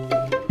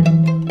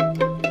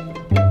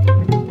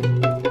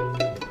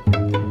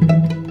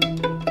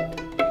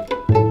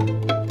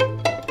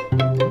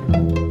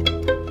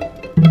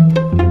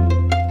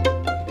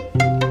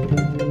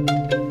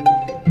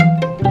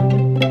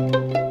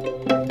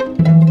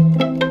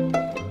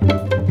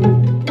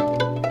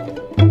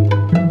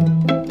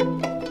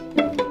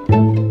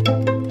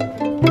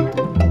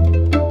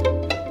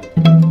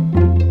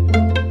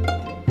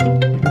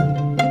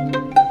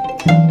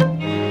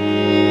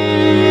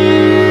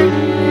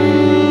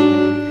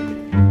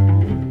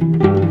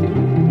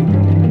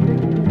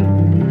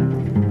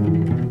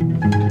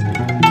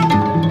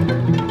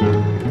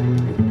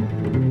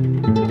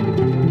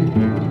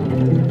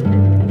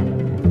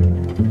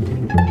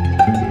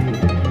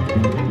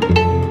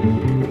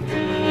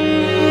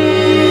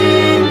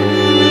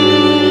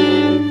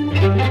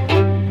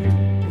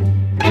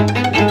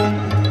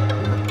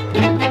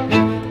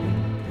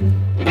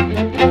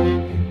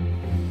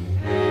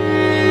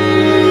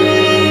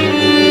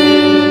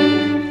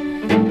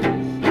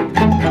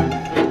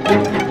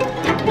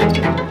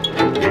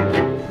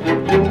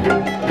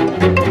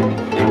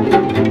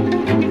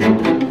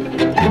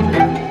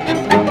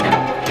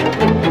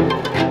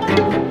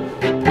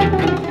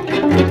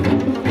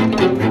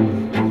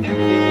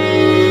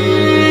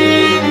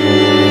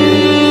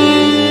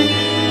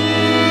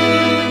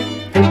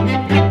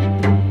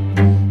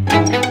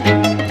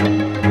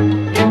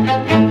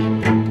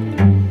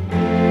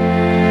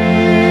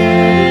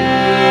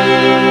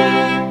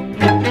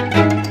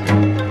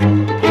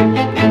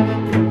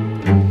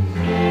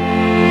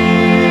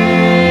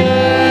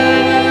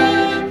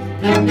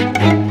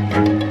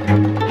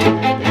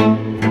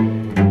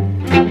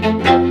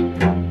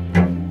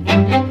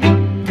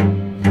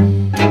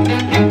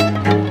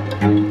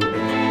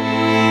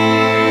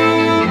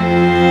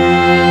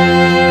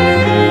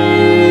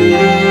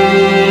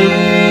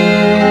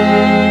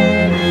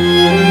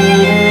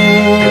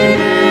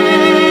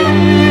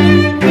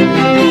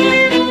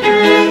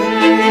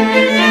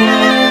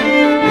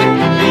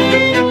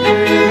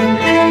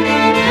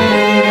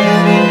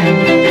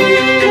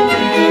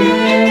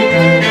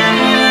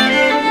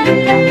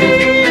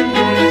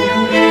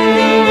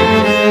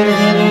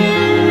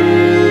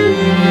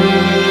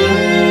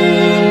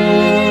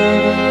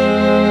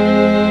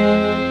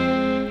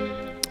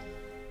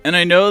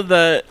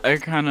 I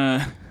kind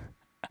of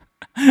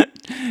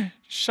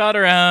shot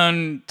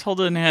around, told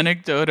an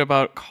anecdote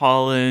about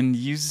Colin,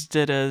 used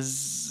it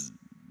as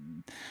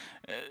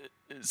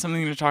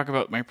something to talk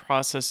about my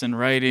process in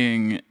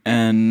writing,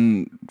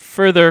 and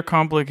further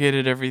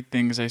complicated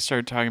everything as I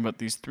started talking about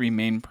these three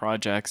main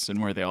projects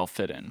and where they all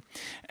fit in.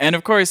 And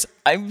of course,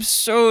 I'm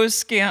so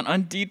scant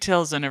on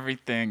details and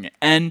everything,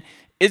 and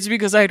it's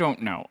because I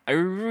don't know. I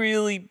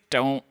really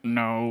don't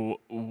know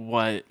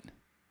what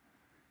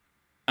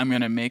I'm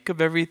going to make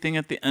of everything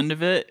at the end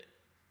of it.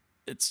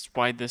 It's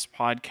why this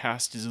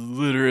podcast is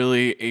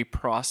literally a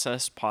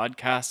process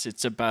podcast.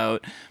 It's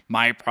about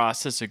my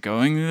process of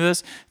going through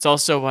this. It's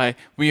also why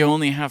we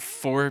only have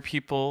 4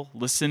 people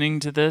listening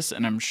to this,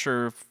 and I'm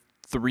sure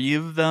 3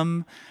 of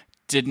them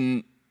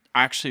didn't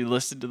actually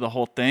listen to the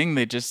whole thing.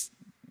 They just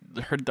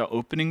heard the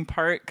opening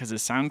part because of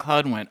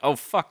SoundCloud and went, "Oh,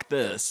 fuck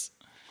this."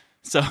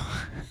 So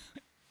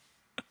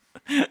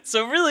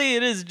so really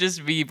it is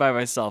just me by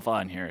myself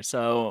on here.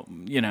 So,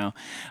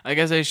 I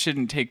guess I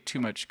shouldn't take too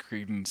much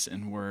credence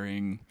in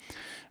worrying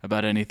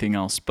about anything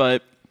else.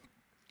 But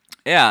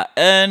yeah,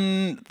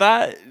 and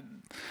that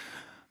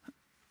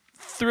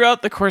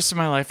throughout the course of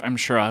my life, I'm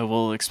sure I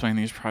will explain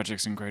these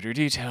projects in greater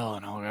detail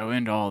and I'll go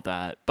into all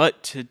that.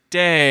 But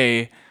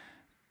today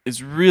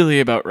is really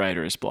about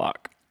writer's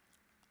block.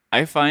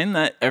 I find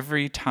that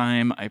every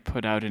time I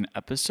put out an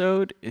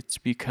episode, it's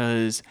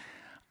because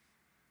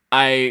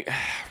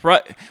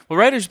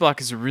writer's block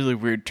is a really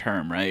weird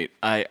term, right?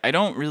 I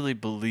don't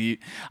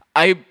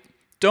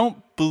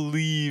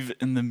believe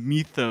in the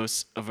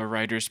mythos of a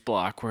writer's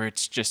block where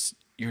it's just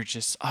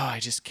I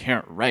just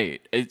can't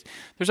write.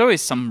 There's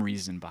always some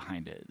reason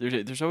behind it.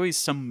 There's always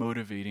some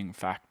motivating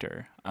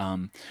factor.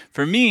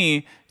 For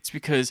me, it's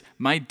because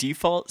my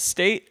default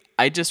state,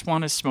 I just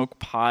want to smoke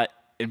pot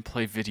and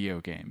play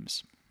video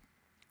games.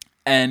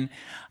 And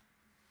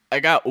I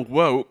got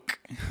woke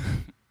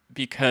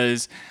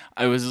because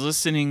I was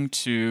listening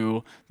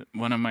to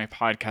one of my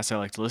podcasts I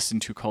like to listen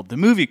to called The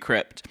Movie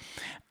Crypt.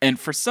 And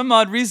for some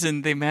odd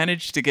reason, they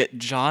managed to get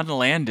John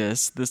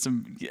Landis.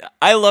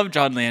 I love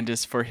John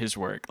Landis for his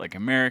work, like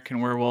American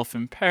Werewolf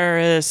in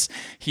Paris.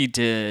 He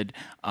did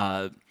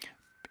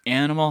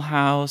Animal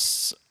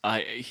House.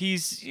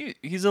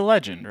 He's a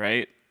legend,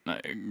 right?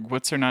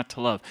 What's there not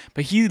to love?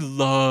 But he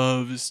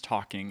loves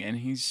talking, and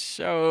he's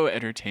so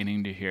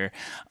entertaining to hear.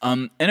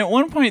 And at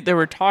one point, they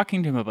were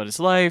talking to him about his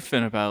life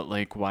and about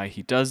like why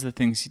he does the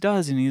things he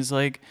does, and he's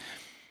like,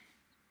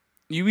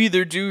 "You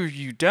either do or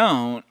you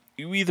don't.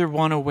 You either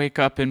want to wake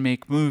up and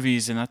make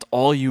movies, and that's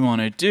all you want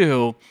to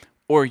do,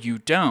 or you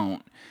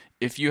don't.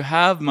 If you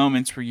have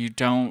moments where you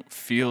don't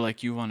feel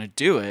like you want to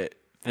do it,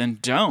 then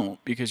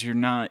don't, because you're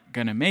not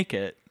gonna make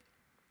it."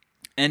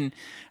 And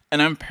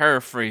I'm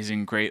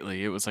paraphrasing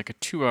greatly. It was like a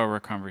 2-hour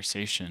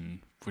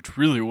conversation, which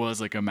really was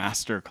like a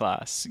master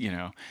class,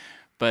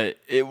 But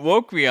it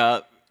woke me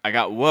up. I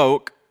got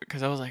woke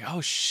because I was like, oh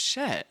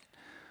shit.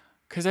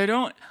 Because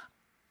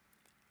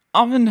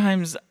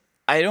oftentimes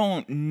I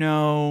don't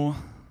know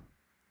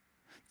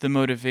the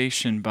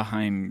motivation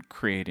behind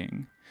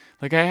creating.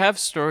 Like, I have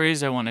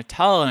stories I want to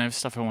tell and I have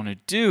stuff I want to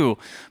do,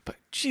 but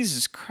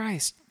Jesus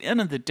Christ, at the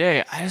end of the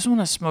day, I just want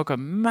to smoke a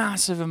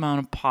massive amount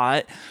of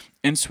pot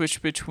and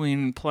switch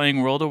between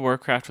playing World of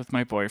Warcraft with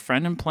my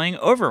boyfriend and playing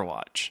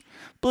Overwatch.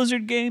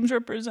 Blizzard games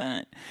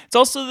represent. It's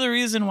also the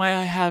reason why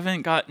I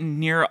haven't gotten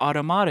Nier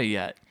Automata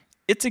yet.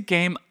 It's a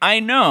game I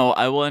know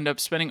I will end up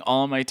spending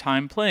all my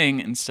time playing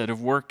instead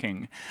of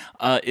working.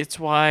 It's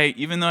why,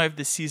 even though I have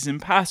the season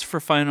pass for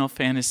Final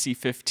Fantasy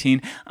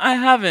 15, I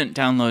haven't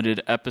downloaded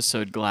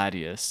Episode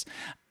Gladius.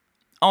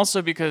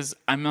 Also because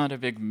I'm not a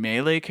big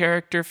Melee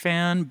character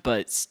fan,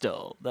 but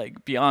still,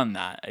 like, beyond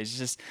that, it's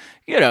just,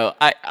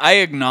 I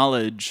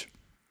acknowledge.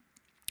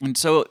 And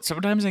so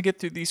sometimes I get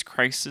through these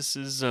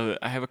crises.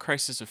 I have a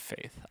crisis of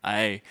faith.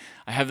 I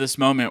have this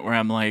moment where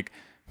I'm like,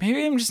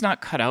 maybe I'm just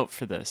not cut out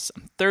for this.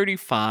 I'm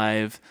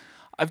 35.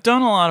 I've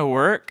done a lot of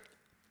work.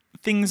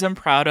 Things I'm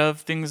proud of,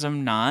 things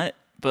I'm not.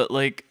 But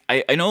like,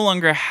 I no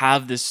longer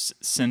have this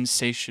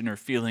sensation or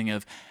feeling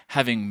of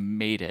having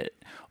made it.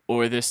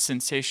 Or this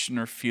sensation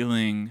or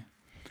feeling.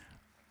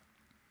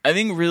 I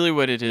think really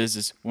what it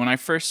is when I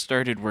first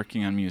started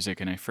working on music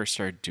and I first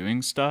started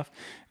doing stuff.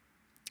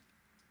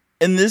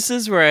 And this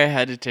is where I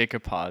had to take a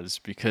pause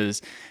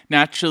because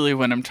naturally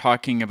when I'm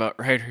talking about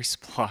writer's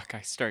block,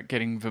 I start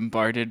getting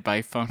bombarded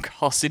by phone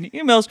calls and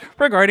emails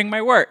regarding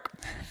my work.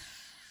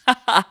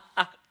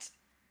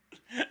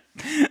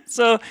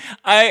 So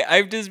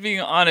I'm just being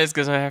honest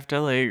because I have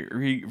to like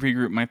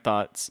regroup my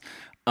thoughts.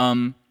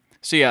 So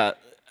yeah,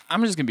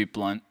 I'm just going to be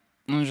blunt.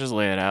 Let's just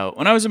lay it out.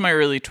 When I was in my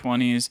early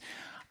 20s,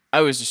 I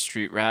was a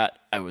street rat.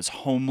 I was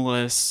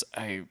homeless.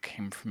 I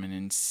came from an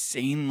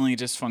insanely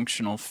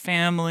dysfunctional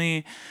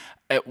family.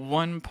 At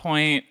one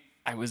point,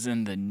 I was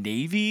in the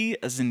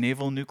Navy as a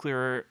naval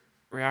nuclear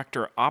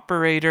reactor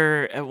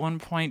operator at one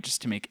point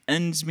just to make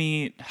ends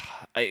meet.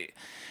 I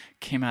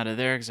came out of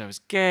there because I was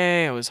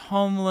gay. I was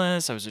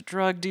homeless. I was a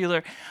drug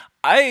dealer.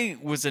 I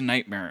was a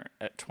nightmare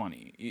at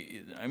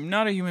 20. I'm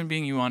not a human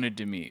being you wanted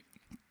to meet.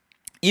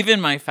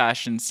 even my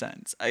fashion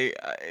sense.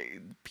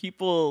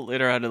 People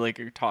later had to like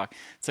talk.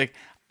 It's like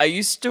I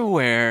used to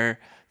wear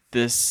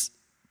this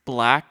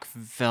black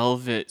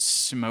velvet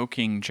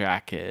smoking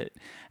jacket,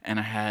 and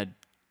I had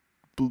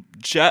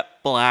jet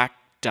black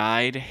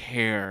dyed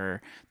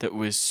hair that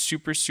was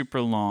super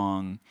super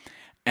long,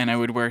 and I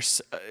would wear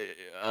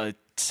a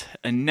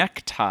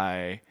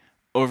necktie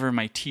over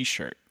my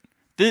t-shirt.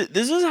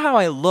 This is how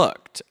I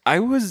looked. I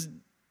was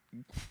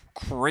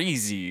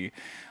crazy.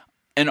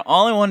 And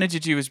all I wanted to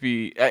do was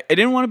I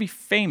didn't want to be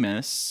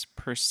famous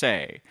per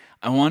se.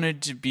 I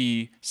wanted to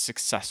be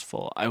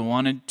successful. I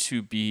wanted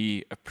to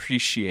be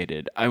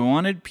appreciated. I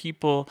wanted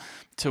people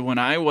to, when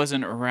I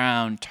wasn't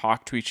around,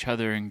 talk to each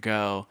other and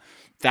go,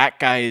 that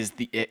guy is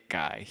the it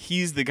guy.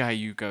 He's the guy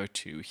you go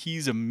to.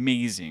 He's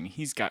amazing.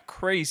 He's got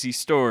crazy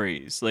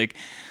stories. Like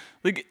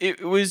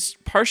it was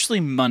partially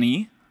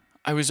money.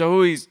 I was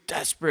always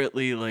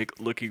desperately like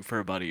looking for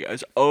a buddy. I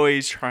was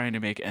always trying to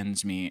make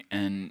ends meet,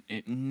 and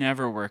it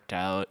never worked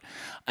out.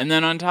 And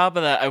then on top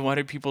of that, I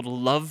wanted people to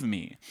love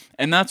me.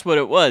 And that's what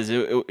it was.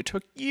 It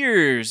took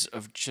years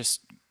of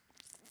just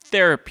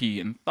therapy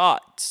and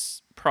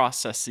thoughts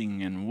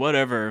processing and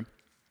whatever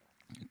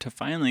to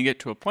finally get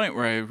to a point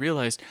where I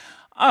realized,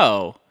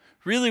 oh,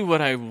 really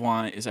what I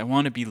want is I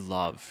want to be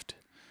loved.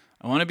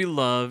 I want to be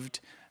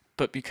loved,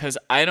 but because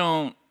I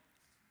don't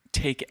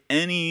take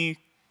any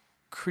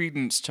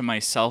credence to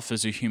myself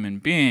as a human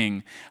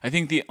being, I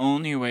think the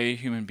only way a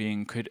human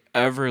being could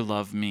ever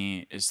love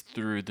me is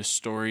through the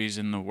stories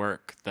and the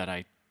work that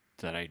I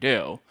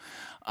do.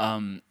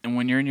 And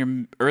when you're in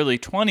your early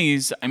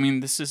 20s, I mean,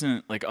 this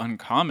isn't like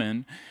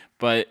uncommon,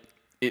 but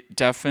it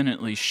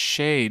definitely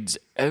shades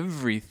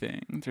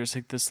everything. There's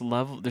like this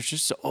level, there's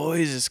just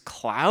always this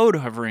cloud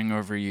hovering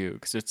over you,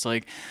 because it's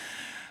like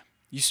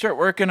you start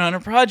working on a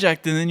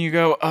project and then you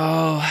go,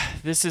 oh,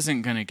 this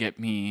isn't going to get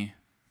me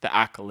the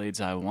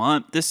accolades I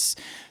want.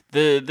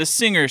 The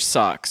singer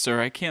sucks, or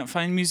I can't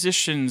find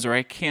musicians, or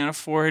I can't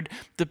afford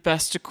the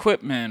best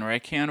equipment, or I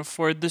can't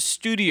afford the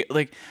studio.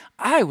 Like,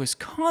 I was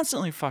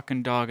constantly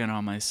fucking dogging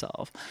on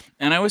myself.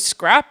 And I was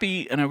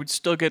scrappy, and I would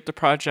still get the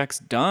projects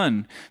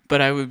done, but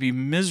I would be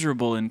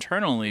miserable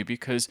internally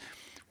because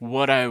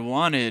what I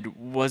wanted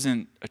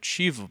wasn't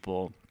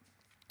achievable.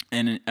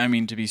 And I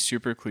mean, to be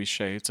super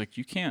cliche, it's like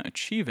you can't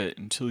achieve it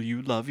until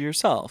you love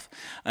yourself.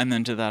 And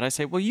then to that, I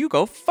say, well, you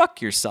go fuck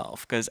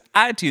yourself, because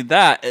I do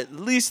that at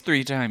least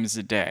 3 times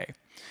a day.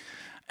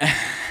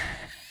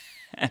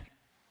 And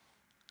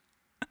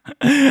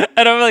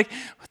I'm like,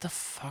 what the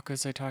fuck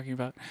was I talking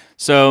about?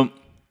 So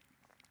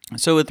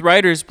with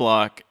writer's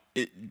block,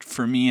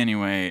 for me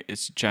anyway,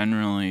 it's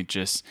generally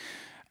just,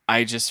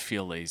 I just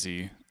feel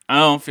lazy. I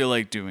don't feel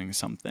like doing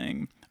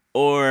something.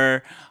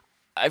 Or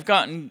I've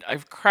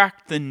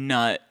cracked the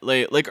nut,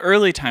 like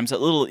early times, that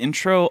little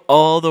intro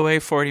all the way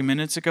 40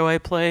 minutes ago I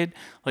played,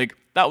 like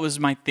that was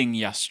my thing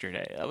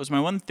yesterday. That was my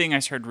one thing I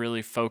started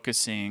really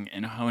focusing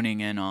and honing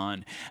in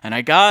on. And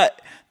I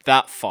got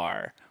that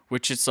far,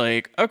 which is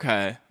like,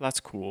 okay,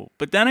 that's cool.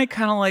 But then I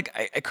kind of like,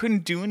 I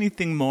couldn't do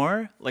anything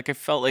more. Like I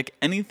felt like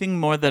anything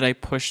more that I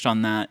pushed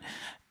on that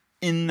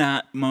in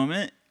that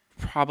moment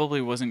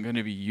probably wasn't going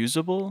to be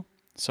usable.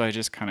 So I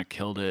just kind of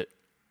killed it,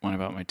 went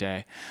about my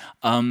day.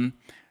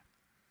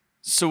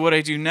 So what I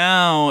do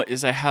now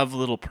is I have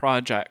little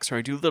projects, or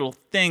I do little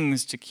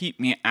things to keep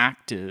me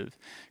active.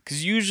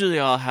 Because usually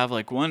I'll have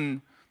like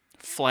one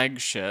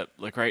flagship,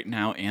 like right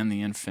now, And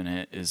the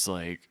Infinite is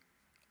like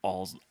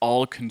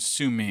all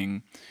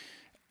consuming.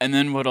 And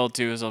then what I'll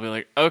do is I'll be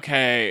like,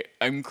 okay,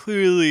 I'm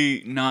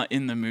clearly not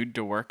in the mood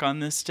to work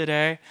on this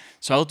today,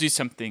 so I'll do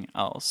something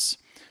else.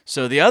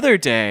 So the other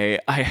day,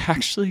 I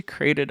actually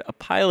created a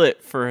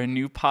pilot for a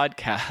new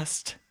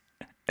podcast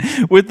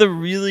with a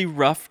really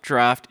rough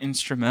draft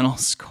instrumental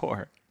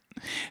score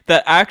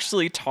that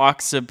actually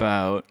talks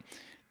about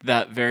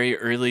that very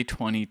early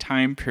 20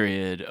 time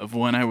period of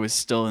when I was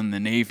still in the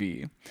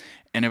Navy,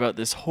 and about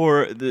this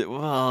horror.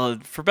 Well,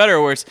 for better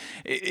or worse,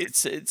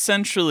 it's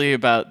essentially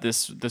about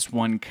this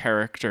one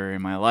character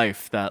in my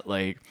life that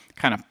like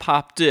kind of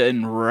popped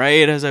in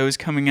right as I was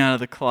coming out of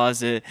the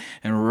closet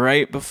and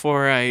right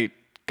before I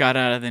got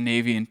out of the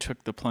Navy and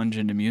took the plunge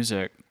into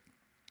music.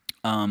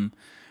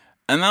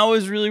 And that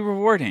was really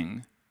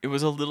rewarding. It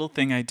was a little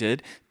thing I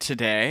did.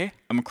 Today,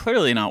 I'm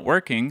clearly not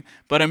working,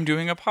 but I'm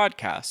doing a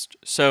podcast.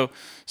 So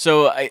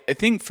I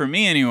think for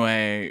me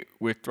anyway,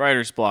 with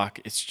writer's block,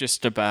 it's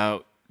just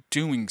about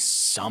doing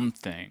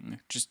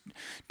something. Just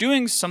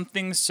doing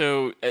something,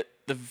 so at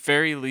the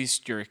very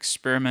least you're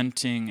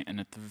experimenting, and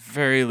at the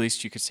very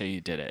least you could say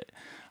you did it.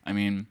 I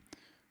mean,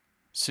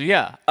 so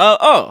yeah.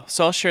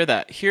 So I'll share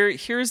that.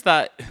 Here's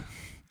that.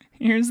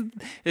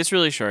 It's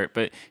really short,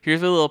 but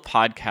here's a little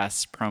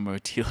podcast promo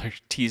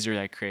teaser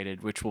I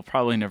created, which will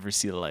probably never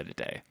see the light of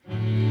day.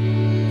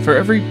 For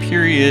every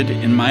period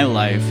in my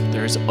life,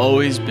 there's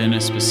always been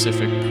a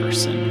specific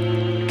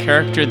person, a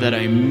character that I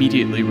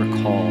immediately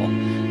recall,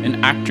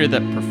 an actor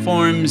that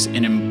performs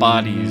and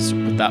embodies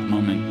what that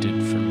moment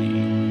did for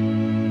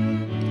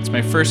me. It's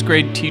my first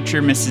grade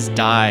teacher, Mrs.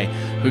 Dye,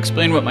 who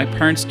explained what my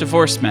parents'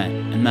 divorce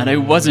meant and that I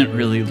wasn't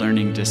really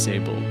learning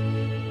disabled.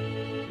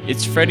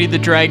 It's Freddie the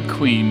drag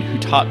queen who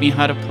taught me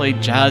how to play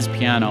jazz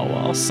piano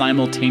while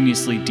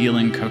simultaneously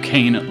dealing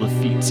cocaine at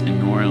Lafitte's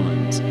in New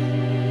Orleans.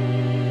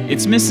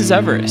 It's Mrs.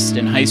 Everest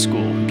in high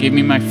school who gave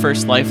me my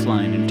first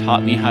lifeline and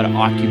taught me how to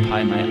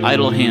occupy my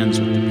idle hands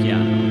with the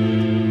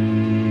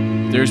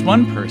piano. There's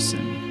one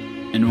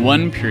person in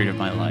one period of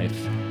my life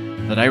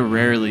that I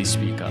rarely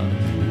speak of.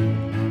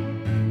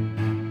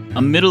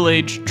 A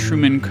middle-aged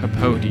Truman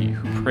Capote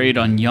who preyed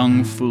on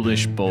young,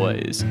 foolish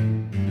boys.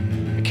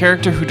 A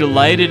character who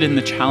delighted in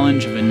the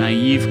challenge of a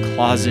naive,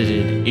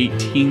 closeted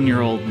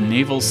 18-year-old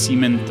naval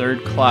seaman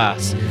third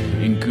class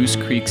in Goose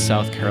Creek,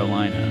 South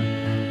Carolina.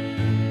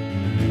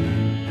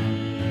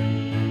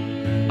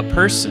 A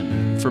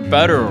person, for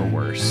better or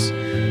worse,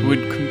 who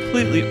would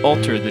completely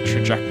alter the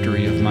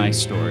trajectory of my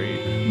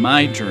story,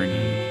 my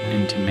journey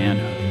into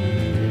manhood.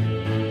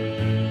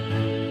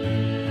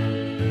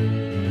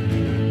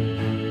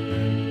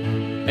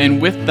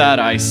 And with that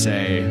I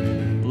say,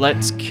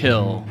 let's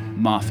kill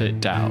Moffat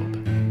Daub.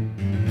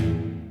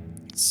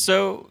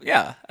 So,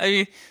 yeah,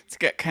 it's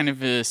got kind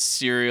of a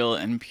serial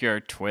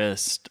NPR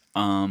twist.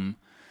 And,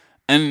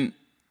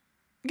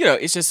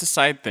 it's just a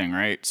side thing,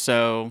 right?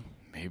 So,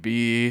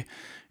 maybe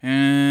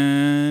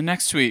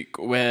next week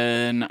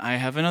when I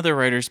have another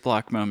writer's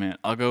block moment,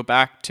 I'll go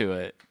back to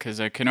it because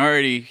I can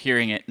already,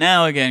 hearing it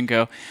now again,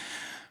 go,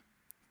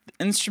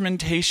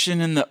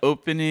 instrumentation in the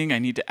opening, I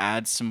need to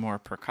add some more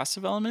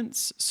percussive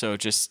elements. So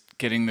just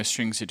getting the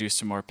strings to do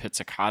some more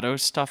pizzicato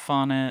stuff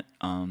on it.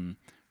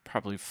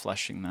 Probably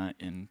fleshing that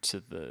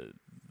into the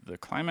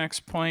climax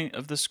point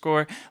of the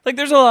score. Like,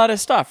 there's a lot of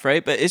stuff,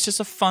 right? But it's just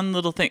a fun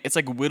little thing. It's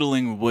like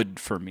whittling wood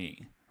for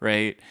me,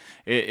 right?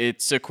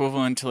 It's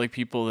equivalent to like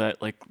people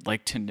that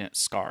like to knit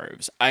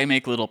scarves. I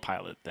make little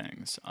pilot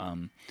things.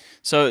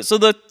 So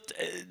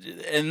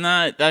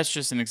that's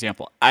just an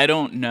example. I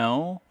don't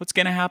know what's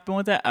gonna happen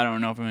with it. I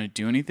don't know if I'm gonna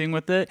do anything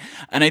with it.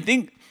 And I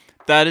think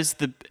that's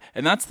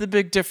the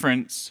big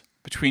difference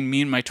between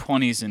me and my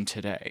 20s and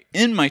today.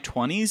 In my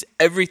 20s,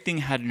 everything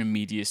had an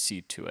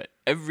immediacy to it.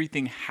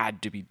 Everything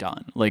had to be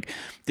done. Like,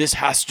 this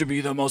has to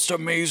be the most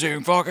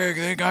amazing fucking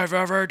thing I've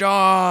ever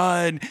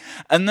done.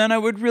 And then I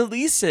would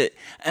release it,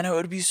 and I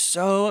would be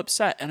so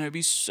upset, and I would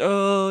be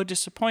so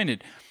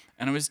disappointed.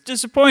 And I was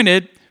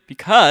disappointed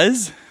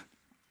because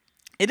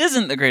it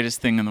isn't the greatest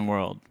thing in the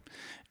world.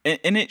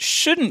 And it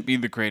shouldn't be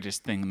the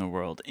greatest thing in the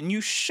world. And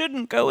you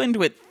shouldn't go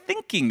into it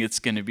thinking it's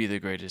going to be the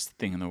greatest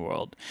thing in the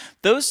world.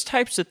 Those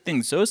types of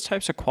things, those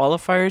types of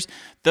qualifiers,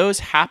 those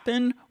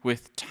happen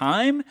with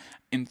time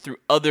and through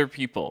other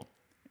people.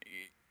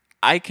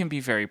 I can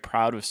be very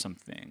proud of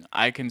something.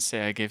 I can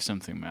say I gave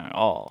something my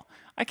all.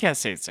 I can't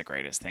say it's the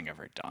greatest thing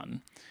ever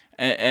done.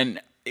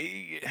 And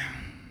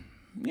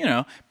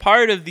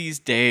part of these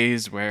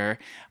days where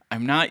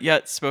I'm not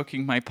yet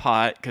smoking my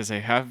pot because I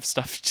have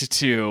stuff to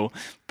do,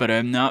 but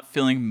I'm not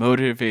feeling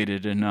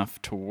motivated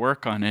enough to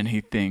work on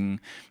anything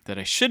that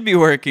I should be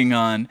working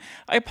on,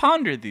 I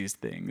ponder these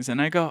things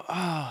and I go,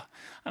 oh.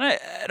 And I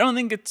don't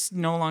think it's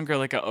no longer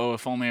like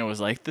if only I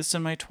was like this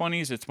in my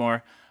 20s. It's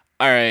more,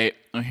 all right,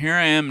 well, here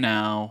I am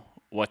now.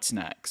 What's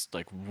next?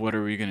 Like, what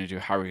are we going to do?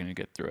 How are we going to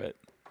get through it?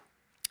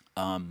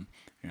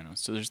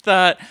 So there's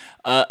that.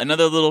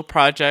 Another little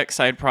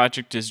side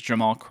project is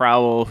Jamal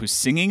Crowell, who's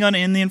singing on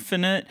In the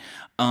Infinite.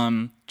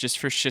 Just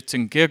for shits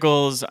and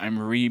giggles, I'm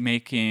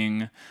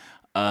remaking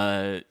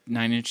Nine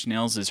Inch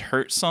Nails'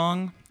 Hurt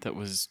song that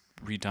was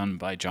redone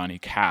by Johnny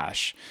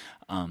Cash.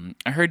 I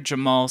heard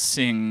Jamal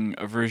sing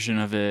a version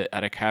of it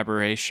at a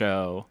cabaret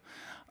show,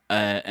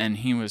 and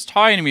he was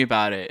talking to me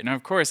about it. And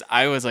of course,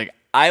 I was like,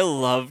 I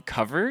love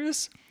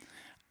covers,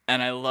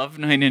 and I love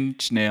Nine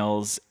Inch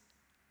Nails.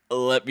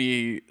 Let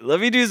me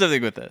do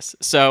something with this.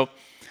 So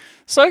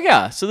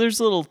there's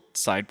little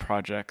side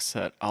projects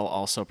that I'll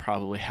also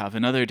probably have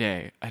another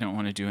day. I don't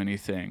want to do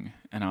anything,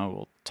 and I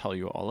will tell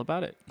you all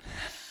about it.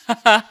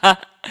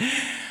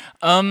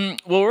 Well,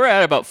 we're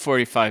at about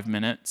 45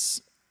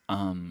 minutes.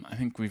 I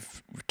think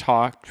we've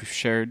talked, we've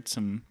shared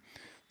some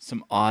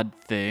odd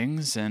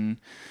things,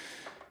 and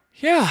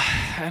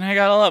I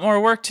got a lot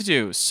more work to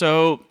do.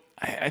 So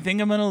I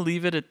think I'm gonna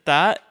leave it at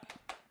that.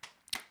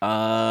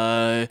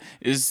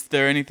 Is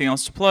there anything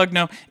else to plug?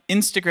 No.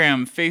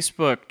 Instagram,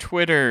 Facebook,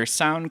 Twitter,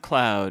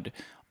 SoundCloud,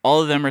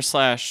 all of them are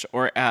 /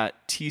 or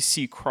at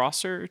TC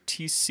Crosser,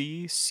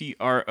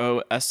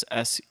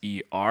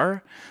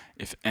 TCCROSSER,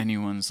 if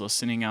anyone's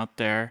listening out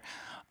there.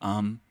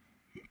 I'll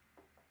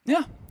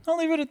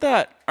leave it at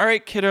that. All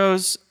right,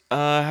 kiddos,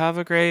 have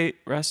a great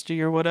rest of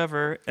your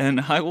whatever,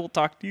 and I will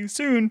talk to you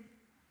soon.